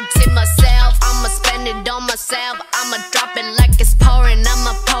 I'ma tip myself, I'ma spend it on myself. I'ma drop it like it's pouring,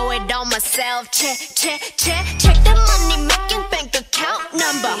 I'ma pour it on myself. Check the money making bank account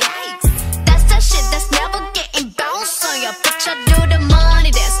number. That's that shit that's never getting bounced on your bitch. I do the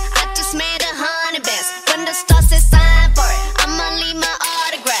money dance, I just made 100 bands. When the stars say sign for it, I'ma leave my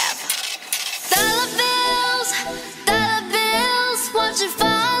autograph. Dollar bills, watch it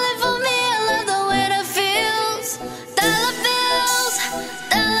falling for me. I love the way that feels. Dollar bills,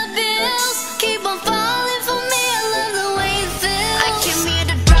 keep on falling for me. I love the way it feels. I came here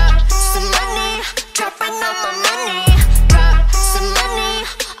to drop some money, dropping all my money. Drop some money,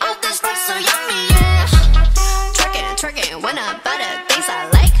 all this stuff so yummy, yeah. Twerking when I buy the things I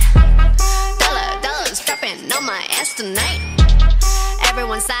like. Dollars dropping on my ass tonight.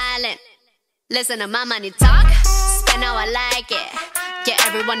 Everyone silent, listen to my money talk. Spend how I like it. Yeah,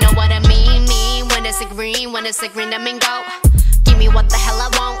 everyone know what I mean. When it's a green, that mean go. Give me what the hell I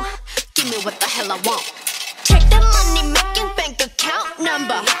want. Give me what the hell I want. Check the money making bank account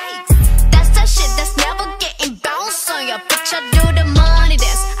number. That's that shit that's never getting bounced on your bitch. I do the money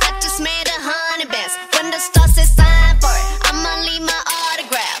dance, I just made 100 bands. When the stars say sign for it, I'ma leave my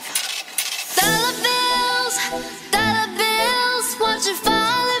autograph. Dollar bills, watch it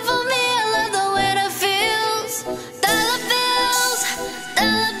falling for me. I love the way that feels. Dollar bills,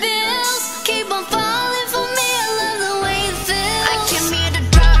 keep on falling for me. I love the way it feels. I came here to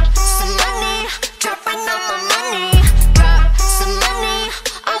drop some money, dropping all my money. Drop some money,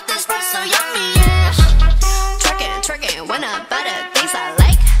 all this stuff so yummy, yeah. Twerking when I buy the things I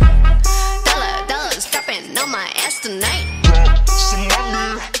like. Dollars dropping on my ass tonight. Drop some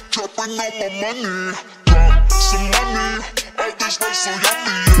money, dropping all my money. Drop some money, all this stuff so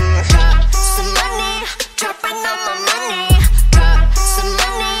yummy, yeah. Drop some money, dropping all my money. Drop some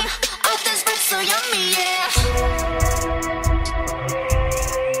money, all this stuff so yummy, yeah.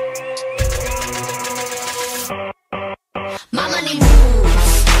 My money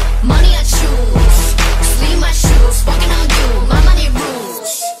moves, money I choose. Sleeve my shoes, walking on you. My money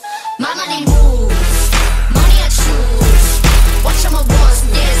rules, my money moves, money I choose. Watch all my ones,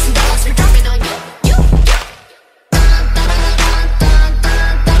 yes, and dollars be dropping on you.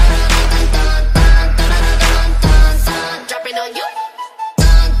 Dropping on you.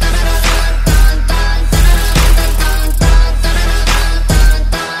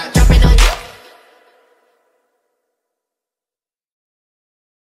 Dropping on you.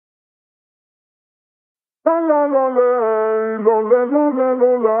 La la la la, lo le lo le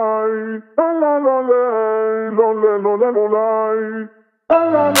lo lai. La la la la, lo le lo le lo lai. La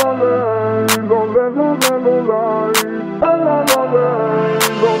la la la, lo le lo le lo lai. La la la la,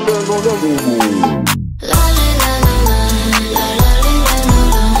 lo le lo le lo lai.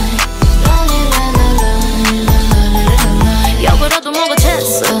 역으로도 뭐가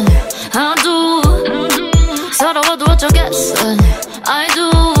챘어. I do. 서러워도 어쩌겠어. I do.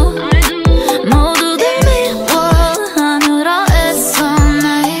 모두들 미워하느라 애써.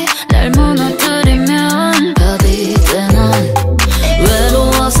 날 무너뜨리면 답이 돼 난.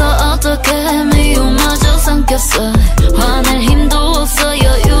 외로워서 어떻게 미움마저 삼켰어. 화낼 힘도 없어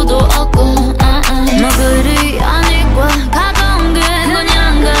여유도 없고. 뭐 그리 아니고 가까운 게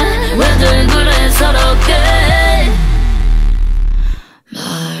그냥 가. 왜들 그래 서럽게.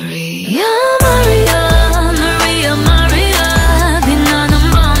 Maria, Maria, Maria, Maria. 빛나는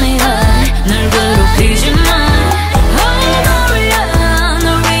밤이야 날 괴롭히지 마. Oh Maria,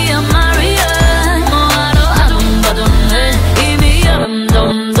 Maria, Maria. 뭐하러 아둥바둥해 이미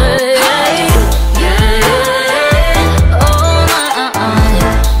아름다운데. Yeah, oh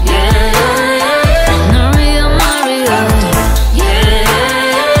yeah, Maria, Maria.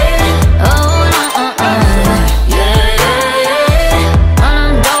 Yeah, oh yeah.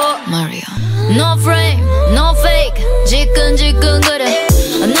 Maria. No frame, no fake. 지끈지끈거려.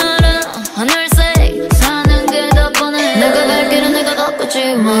 하늘은 하늘색. 사는 게 더 뻔해. 내가 갈 길은 내가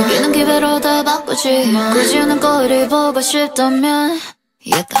걷겠지. 먹이는 기회로 다 바꾸지. 굳이 오는 거리 보고 싶다면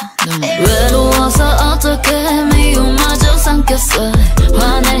얘다 눈물. 외로워서 어떻게 미움마저 삼켰어.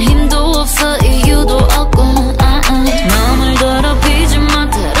 화낼 힘도 없어 이유도 없고. 마음을 더럽히지 마.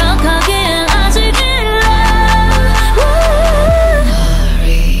 들어가기엔 아직 일러.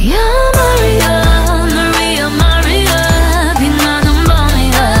 Maria, Maria, Maria, Maria. 빛나는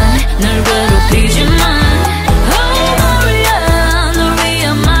밤이야 날 괴롭히지 마. Oh Maria,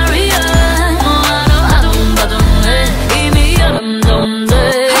 Maria, Maria. 뭐하러 아둥바둥해 이미 아름다운데.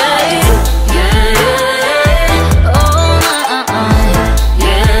 Yeah, oh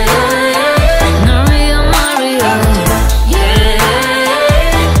yeah.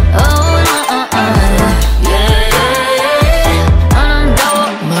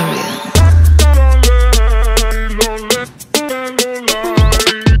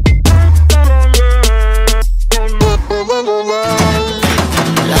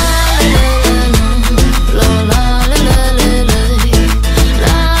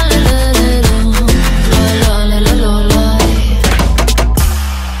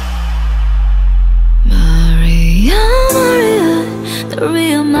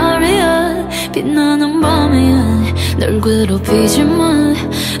 빛나는 밤이야 널 괴롭히지만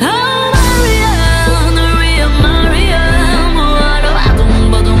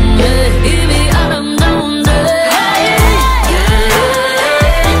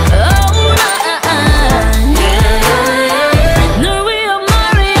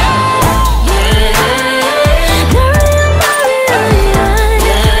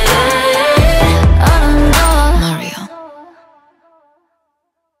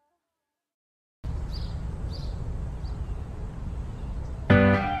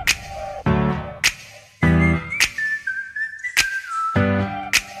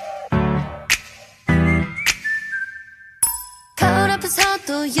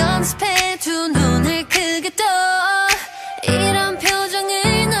또 연습해 두 눈을 크게 떠 이런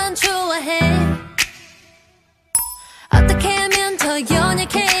표정을 난 좋아해 어떻게 하면 더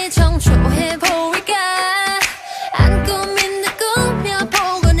연약해 정초해 보일까 안 꾸민 듯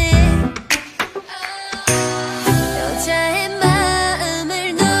꾸며보곤 해 여자의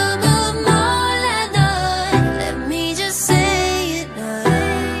마음을 너무 몰라 널 Let me just say it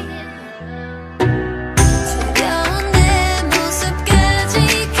두려운 내 모습까지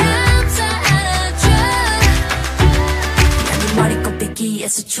머리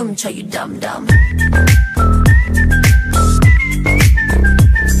꼭대기에서 춤춰 you dumb dumb 난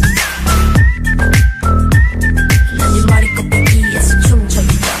네 머리 꼭대기에서 춤춰 you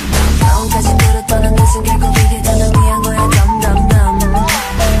dumb dumb 마음까지 들었다는 것은 결국 이게 다 널 위한 거야 dumb dumb dumb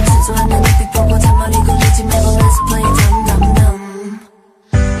순수한 내 눈빛 보고 잔머리 굴리지 말고 let's play dumb dumb dumb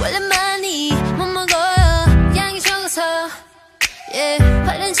원래 많이 못 먹어요 양이 적어서 yeah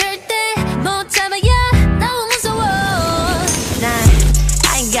발은 절대 못 잡아요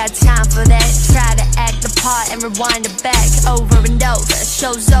got time for that. Try to act the part and rewind it back over and over.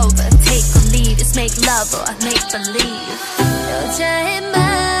 Show's over. Take or leave. It's make love or make believe. 여자의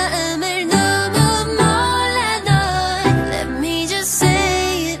마음을 너무 몰라 널. Let me just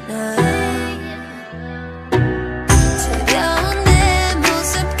say it 두려운 내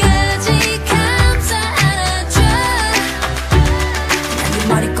모습까지 감싸 안아줘. 난 네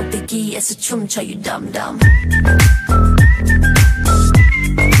머리 꼭대기에서 춤춰 you dumb dumb.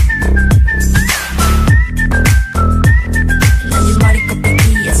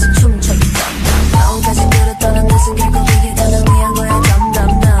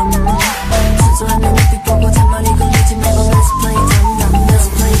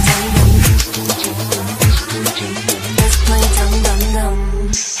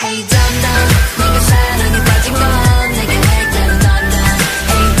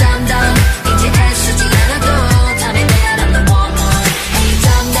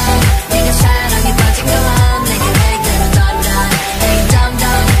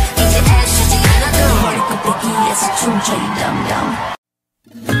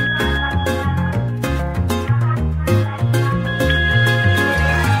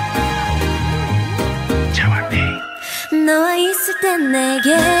 너와 있을 땐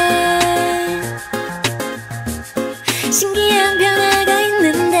내게 신기한 변화가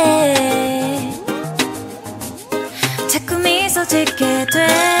있는데 자꾸 미소 짓게 돼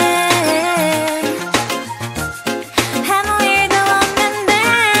아무 일도 없는데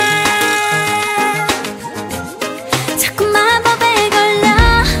자꾸 마법에 걸려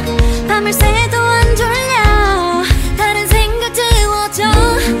밤을 새도 안 졸려 다른 생각 지워져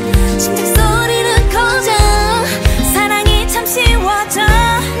심장 소리는 커져 쉬워져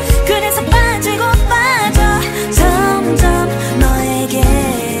그래서 빠지고 빠져 점점 너에게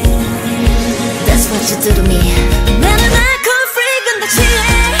That's what you do to me 나는 alcohol free 근데 취해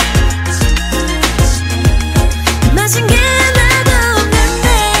마신 게 하나도 없는데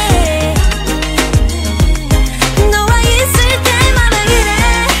너와 있을 때마다 이래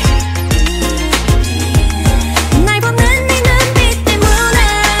날 보는 네 눈빛 때문에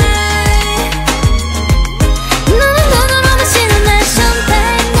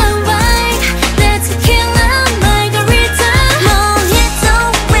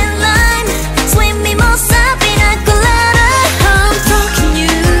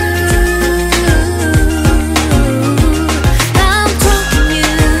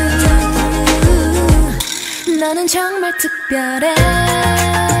너는 정말 특별해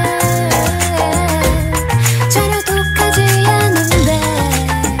전혀 독하지 않은데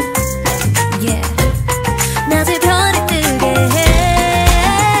yeah. 낮에 별이 뜨게 해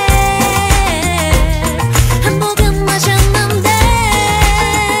한 모금 마셨는데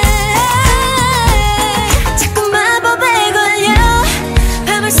자꾸 마법에 걸려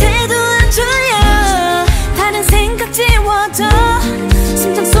밤을 새도 안 졸려 다른 생각 지워져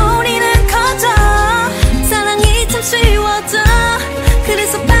심장 소리는 커져 사랑이 참 쉬워져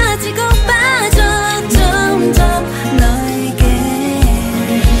그래서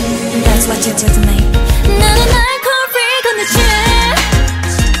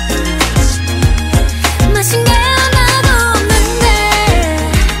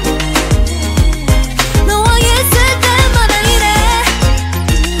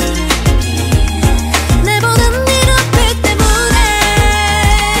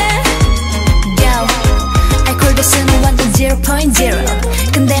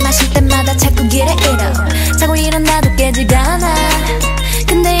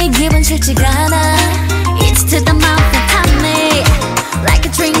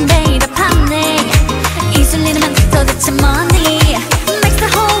매일 아팠네 이슬리는 만 도대체 뭐니 Makes the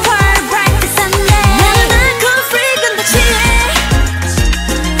whole world bright as Sunday 나는 alcohol free 근데 취해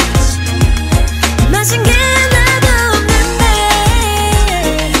마신 게 나도 없는데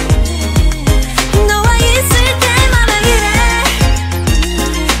너와 있을 때마다 이래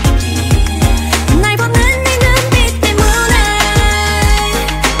날 보는 네 눈빛 때문에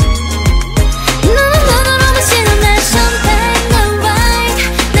너는 눈으로 마시는 내 champagne 난 wine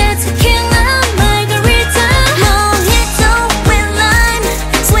내 tequila margarita mojito with lime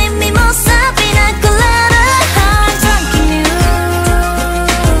sweet mimosa pina colada I'm drunk in you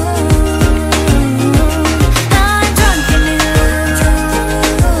I'm drunk in you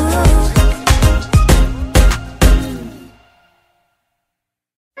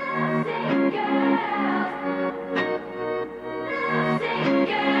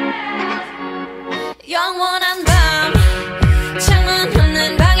영원한 밤 창문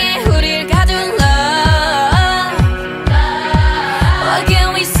없는 방에 우릴 가둔 love What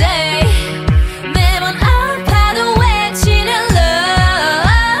can we say 매번 아파도 외치는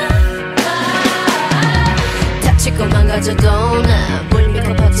love 다치고 망가져도 나 물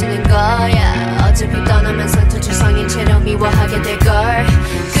믿고 버티는 거야 어차피 떠나면 상투주성인 채로 미워하게 될걸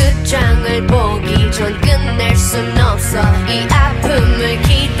끝장을 보기 전 끝낼 순 없어 이 아픔을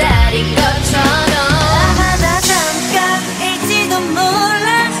기다린 것처럼 아마다 잠깐일지도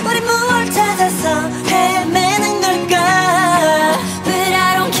몰라 우리 뭘 찾아서 헤매는 걸까 But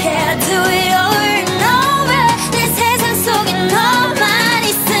I don't care do it or no way 내 세상 속에 너만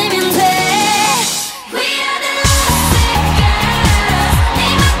있으면 돼 We are the lovesick girls 네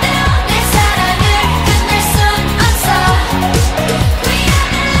맘대로 내 사랑을 끝낼 순 없어 We are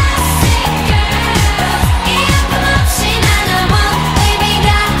the lovesick girls 이 아픔 없이 난 아무 의미가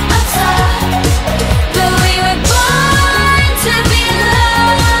없어 But we were born to be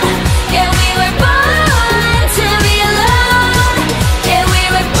alone Yeah we were born to be alone Yeah we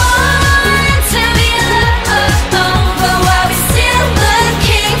were born to be alone But why we still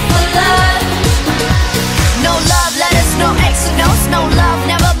looking for love No love letters, no extra notes No love,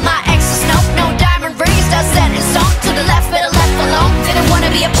 never my exes, no No diamond rings, that's set in stone To the left, better left alone Didn't wanna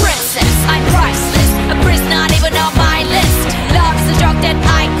be a princess, I'm priceless A prince not even on my list Love is a drug that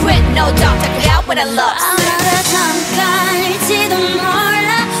I quit No doubt, take me out when I love 아마다 잠깐일지도 몰라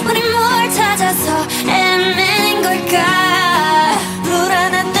우리 뭘 찾아서 헤매는 걸까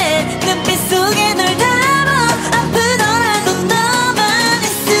불안한 내 눈빛 속에 널 담아 아프더라도 너만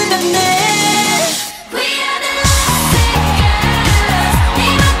있으면 돼 We are the lovesick girls 네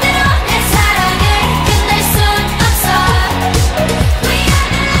맘대로 내 사랑을 끝낼 순 없어 We are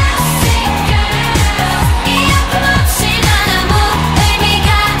the lovesick girls 이 아픔 없이 난 아무 의미가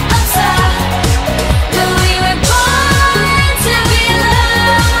없어 But we were born to be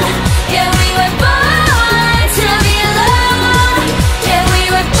alone Yeah we were born to be alone Yeah we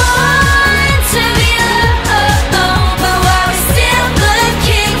were born to be alone But why we still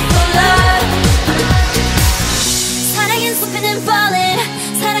looking for love 사랑은 숲에는 falling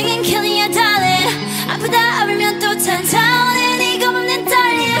사랑은 killing your darling 아프다 아프면 또 찾아오는 이거 없는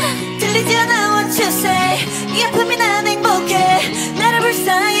떨림 들리지 않아 what you say 이 아픔이 난 행복해 나를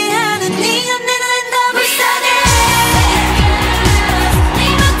불쌍해 하는 네가 내 눈엔 다 불쌍해 네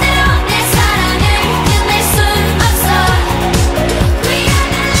맘대로 내 사랑을 끝낼 순 없어 We are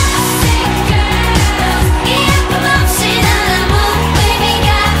the lovesick girls 이 아픔 없이 난 아무 의미가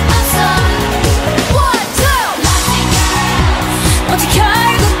없어 One, two lovesick girls 어찌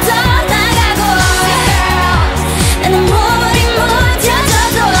결국 떠나가고 나는 물이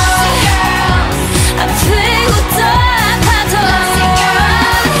묻혀져도 아프고 또 아파도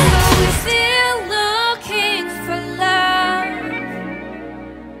We're still looking for love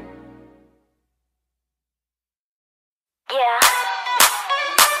Yeah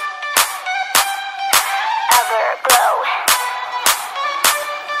Everglow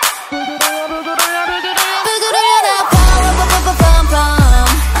부구르려라 펌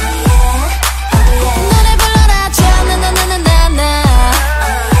너를 불러라 촤나나나나나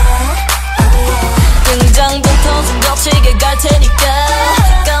등장부터 좀 거칠게 갈 테니까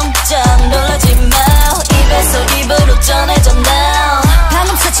깜짝 놀라지 마 입에서 입으로 전해져 now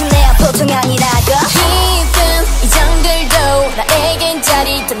방금 스친 내야 보통 아니라고 깊은 이 정글도 나에겐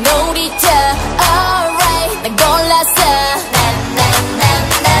짜릿한 놀이터 Alright 난 골랐어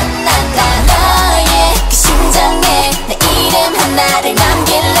너의 그 심장에 내 이름 하나를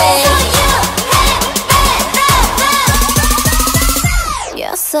남길래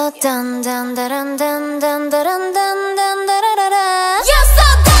You're so dun dun dun dun dun dun dun dun dun dun You're so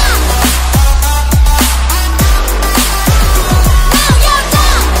done. Now you're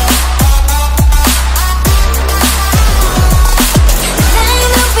done.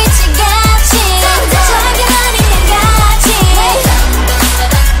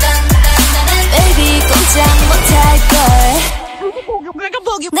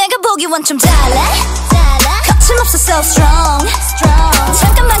 내가 보기엔 좀 달라 거침없어 so strong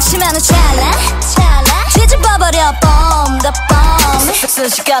잠깐만 치면 찰나 뒤집어버려 bomb the bomb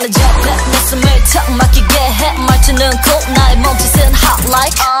순식간에 잡혀 내 숨을 턱 막히게 해 말투는 cool 나의 몸짓은 hot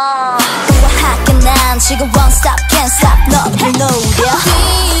like 우아하게 난 지금 won't stop can't stop 너를 노려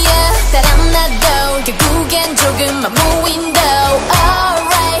뒤에 따라 나도 결국엔 조금만 무인도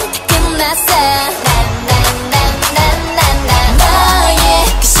alright 다 끝났어 너의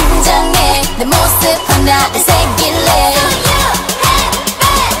그 심장에 내 모습 하나를 새길래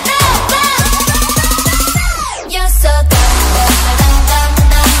You're so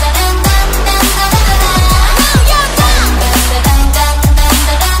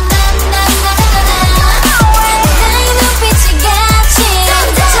나의 눈빛이 같이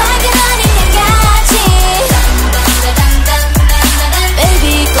작은 어린애 같이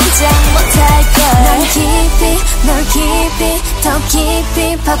Baby 꼼짝 못할걸 널 깊이 더 깊이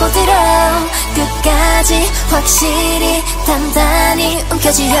파고들어 끝까지 확실히 단단히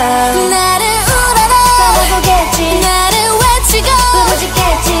움켜쥐어 나를 우러러 떠나보겠지 나를 외치고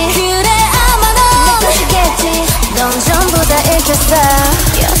부부짖겠지 그래 아마 넌 느껴지겠지 넌 전부 다 읽혔어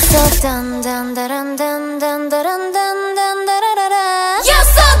You're so dun dun dun dun dun dun dun dun dun dun You're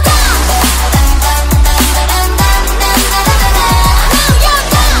so dun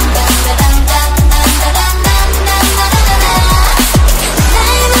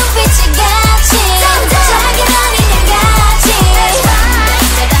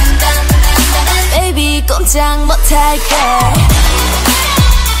꼼짝 못할걸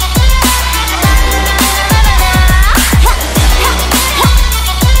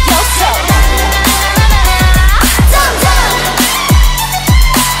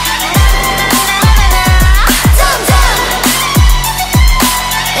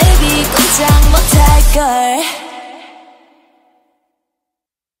Baby 꼼짝 못할걸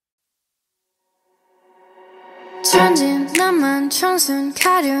천진 나만 청순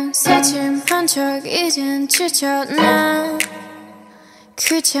가련 새침한 척 이젠 지쳤나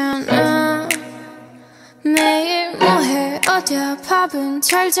귀찮아 매일 뭐해 어디야 밥은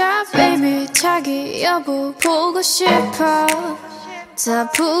잘자 baby 자기 여보 보고 싶어 다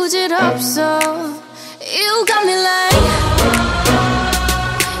부질없어 You got me like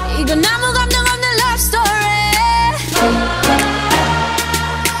이건 아무 감정 없는 love story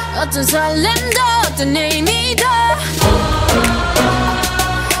어떤 설렘도 어떤 의미도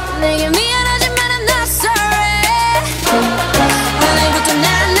내게 미안하지만 I'm not sorry 오늘부터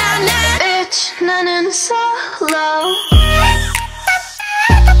나 Bitch 나는 solo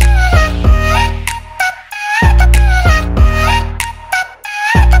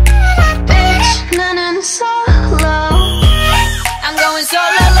Bitch 나는 solo I'm going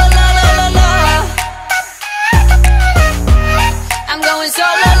solo lo lo lo lo lo I'm going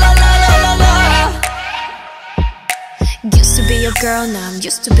solo lo lo lo lo lo Used to be your girl, now I'm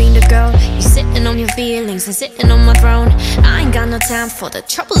used to being the girl. You sitting on your feelings and sitting on my throne. I ain't got no time for the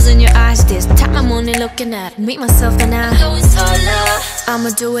troubles in your eyes. This time I'm only looking at me, myself and I. I'ma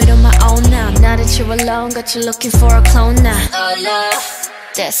do it on my own now. Now that you're alone, got you looking for a clone now.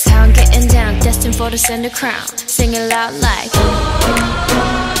 That's how I'm getting down, destined for the center crown. Sing it loud like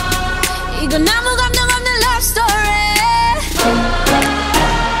이건 아무 감정 없는 love story.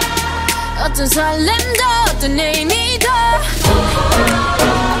 어떤 설렘도 어떤 의미도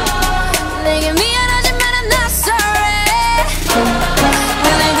내게 미안하지만 I'm not sorry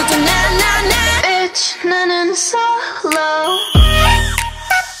오늘부터 나 Bitch 나는 solo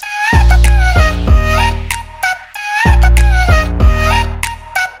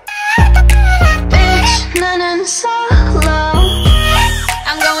Bitch 나는 solo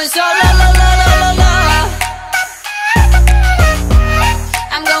I'm going solo lo lo lo lo lo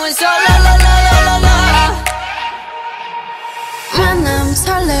I'm going solo lo lo lo lo lo 만남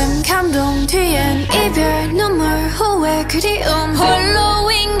설렘 감동 뒤엔 이별 눈물 후회 그리움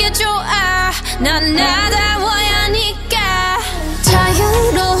홀로인 게 좋아 난 나다워야 하니까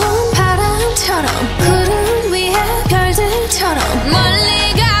자유로운 바람처럼 구름 위에 별들처럼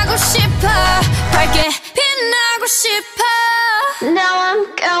멀리 가고 싶어 밝게 빛나고 싶어 Now I'm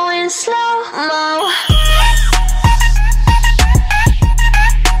going slow-mo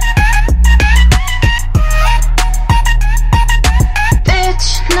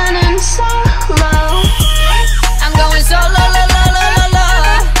Bitch 나는 solo I'm going solo lo lo lo lo lo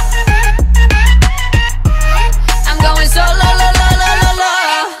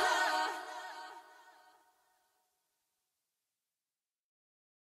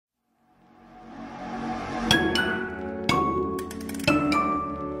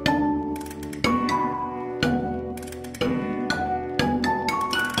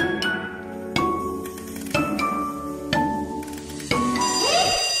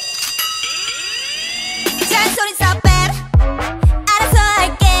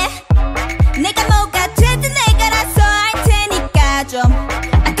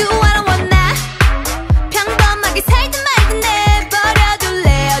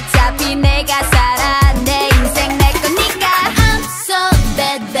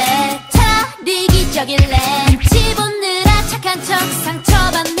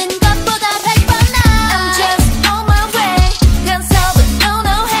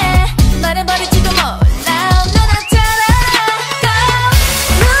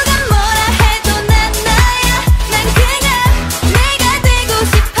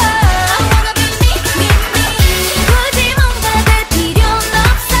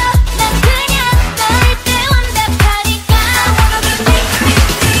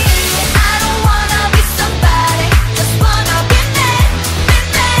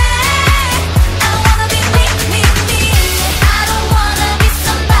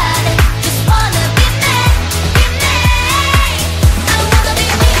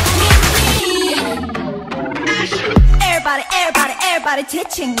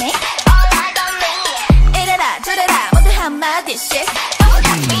teaching me all eyes on me 이래라 저래라 모두 한마디씩 all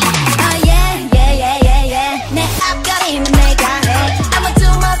on me oh yeah yeah yeah yeah yeah 내 앞가림은 내가 해 I'ma do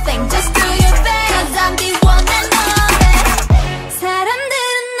my thing just do your thing Cause I'm the one and only 사람들은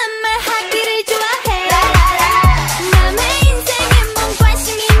난 말하기를 좋아해 남의 인생에 뭔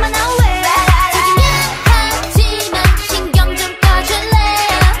관심이 많아 왜 중요하지만 신경 좀 꺼줄래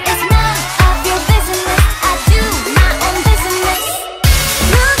It's none of your business I do my own business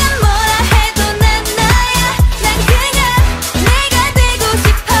누가 뭐라 해도 난 나야 난 그냥 내가 되고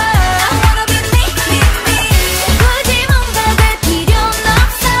싶어 I wanna be me, me, me 굳이 뭔가 될 필요는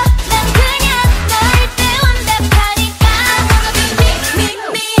없어 난 그냥 너일 때 완벽하니까 I wanna be me, me,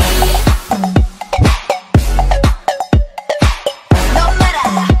 me No matter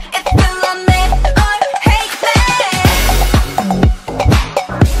if you love me or hate me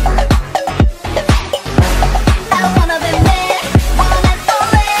I wanna be me, one and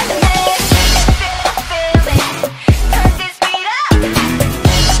only me Feel me, turn this beat up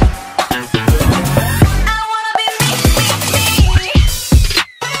I wanna be me, me, me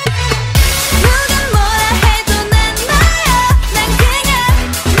누가 뭐라 해도 난 나야 난 그냥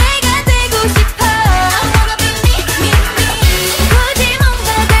내가 되고 싶어 I wanna be me, me, me 굳이 뭔가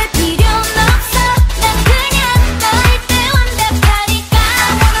될 필요는 없어 난 그냥 너일 때 완벽하니까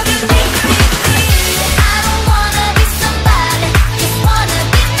I wanna be me, me, me I don't wanna be somebody just wanna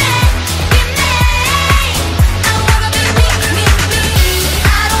be me, be me I wanna be me, me, me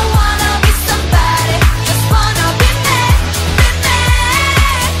I don't wanna be somebody just wanna be me, be me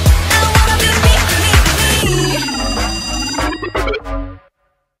I wanna be me, me, me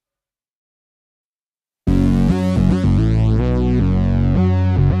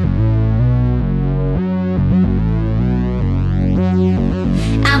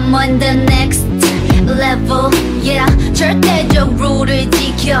I'm on the next level, yeah 절대적 룰을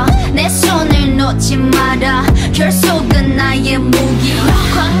지켜 내 손을 놓지 마라 결속은 나의 무기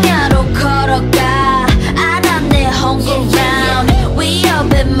광야로 걸어가 알아 내 home ground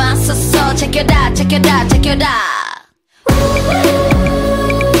위협에 맞서서 제껴라 제껴라 제껴라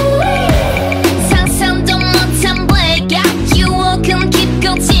상상도 못한 blackout 유혹은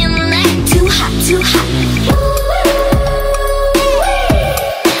깊고 진해 Too hot, too hot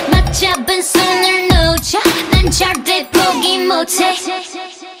맞잡은 손을 놓쳐 난 절대 포기 못해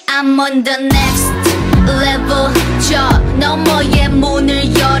I'm on the next level 저 너머의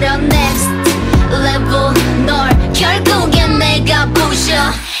문을 열어 next level 널 결국엔 내가 부셔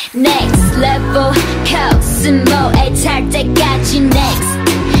next level 코스모에 탈 때까지 next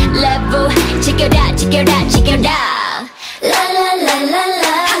level 지켜라 지켜라 지켜라 La la la la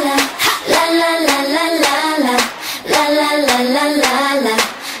la la La la la la la la La la la la la la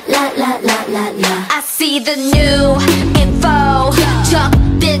La la la la la I see the new info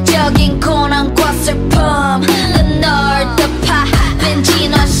적대적인 고난과 슬픔 널 덮아 빈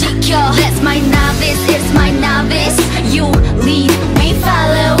진화시켜 That's my novice, it's my novice You lead, we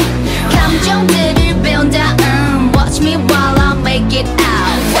follow 감정들을 배운다 Watch me while I make it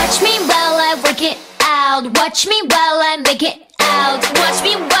out Watch me while I work it out Watch me while I make it out Watch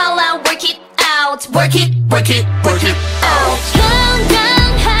me while I work it out Work it, work it, work it out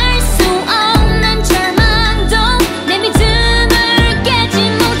감당할 수 없는 절망도 내 믿음을 깨지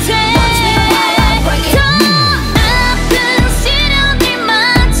못해 더 아픈 시련을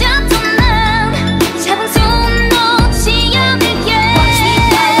맞아도 난 잡은 손 놓지 않을게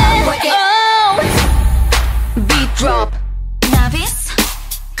Beat drop Novice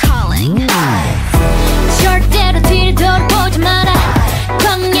calling 절대로 뒤를 돌아보지 마라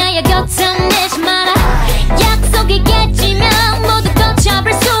광야의 곁을 내지 마라 약속이 깨지면 모두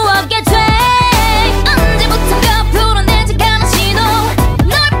걷혀볼 수 없게 돼 언제부턴가 불어내지 않은 신호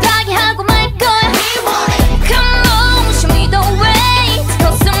널 파괴하고 말 거야 Come on, show me the way to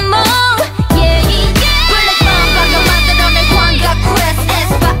some more Yeah, yeah Black Mamba가 만들어낸 광각 quest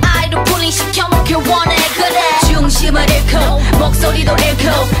에스파이로 분리시켜 먹길 원해 그래 중심을 잃고 목소리도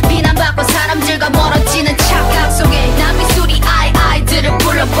잃고 비난받고 사람들과 멀어지는 착각 속에 난 미술이 아이들을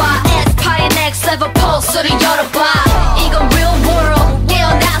불러봐 에스파의 next level 포스를 열어봐 이건 real world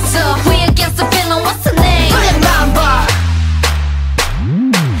깨어났어 We against the feeling what's the name Black Mamba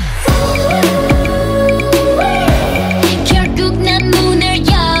결국 난 문을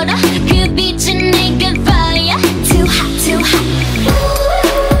열어 그 빛은 내가 fire Too hot, too hot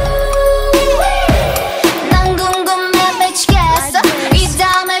난 궁금해 미치겠어 이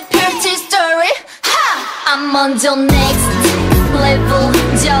다음에 펼칠 story I'm on the next level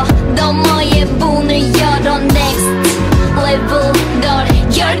저 너머의 문을 열어 next level 널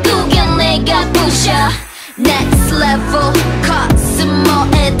결국엔 내가 부셔 next level cosmo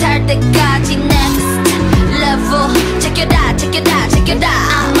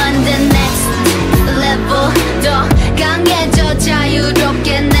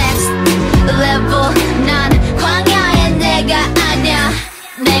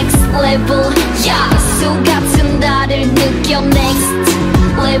level 야수 같은 나를 느껴 next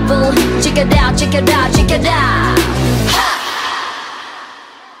level check it out check it out check it out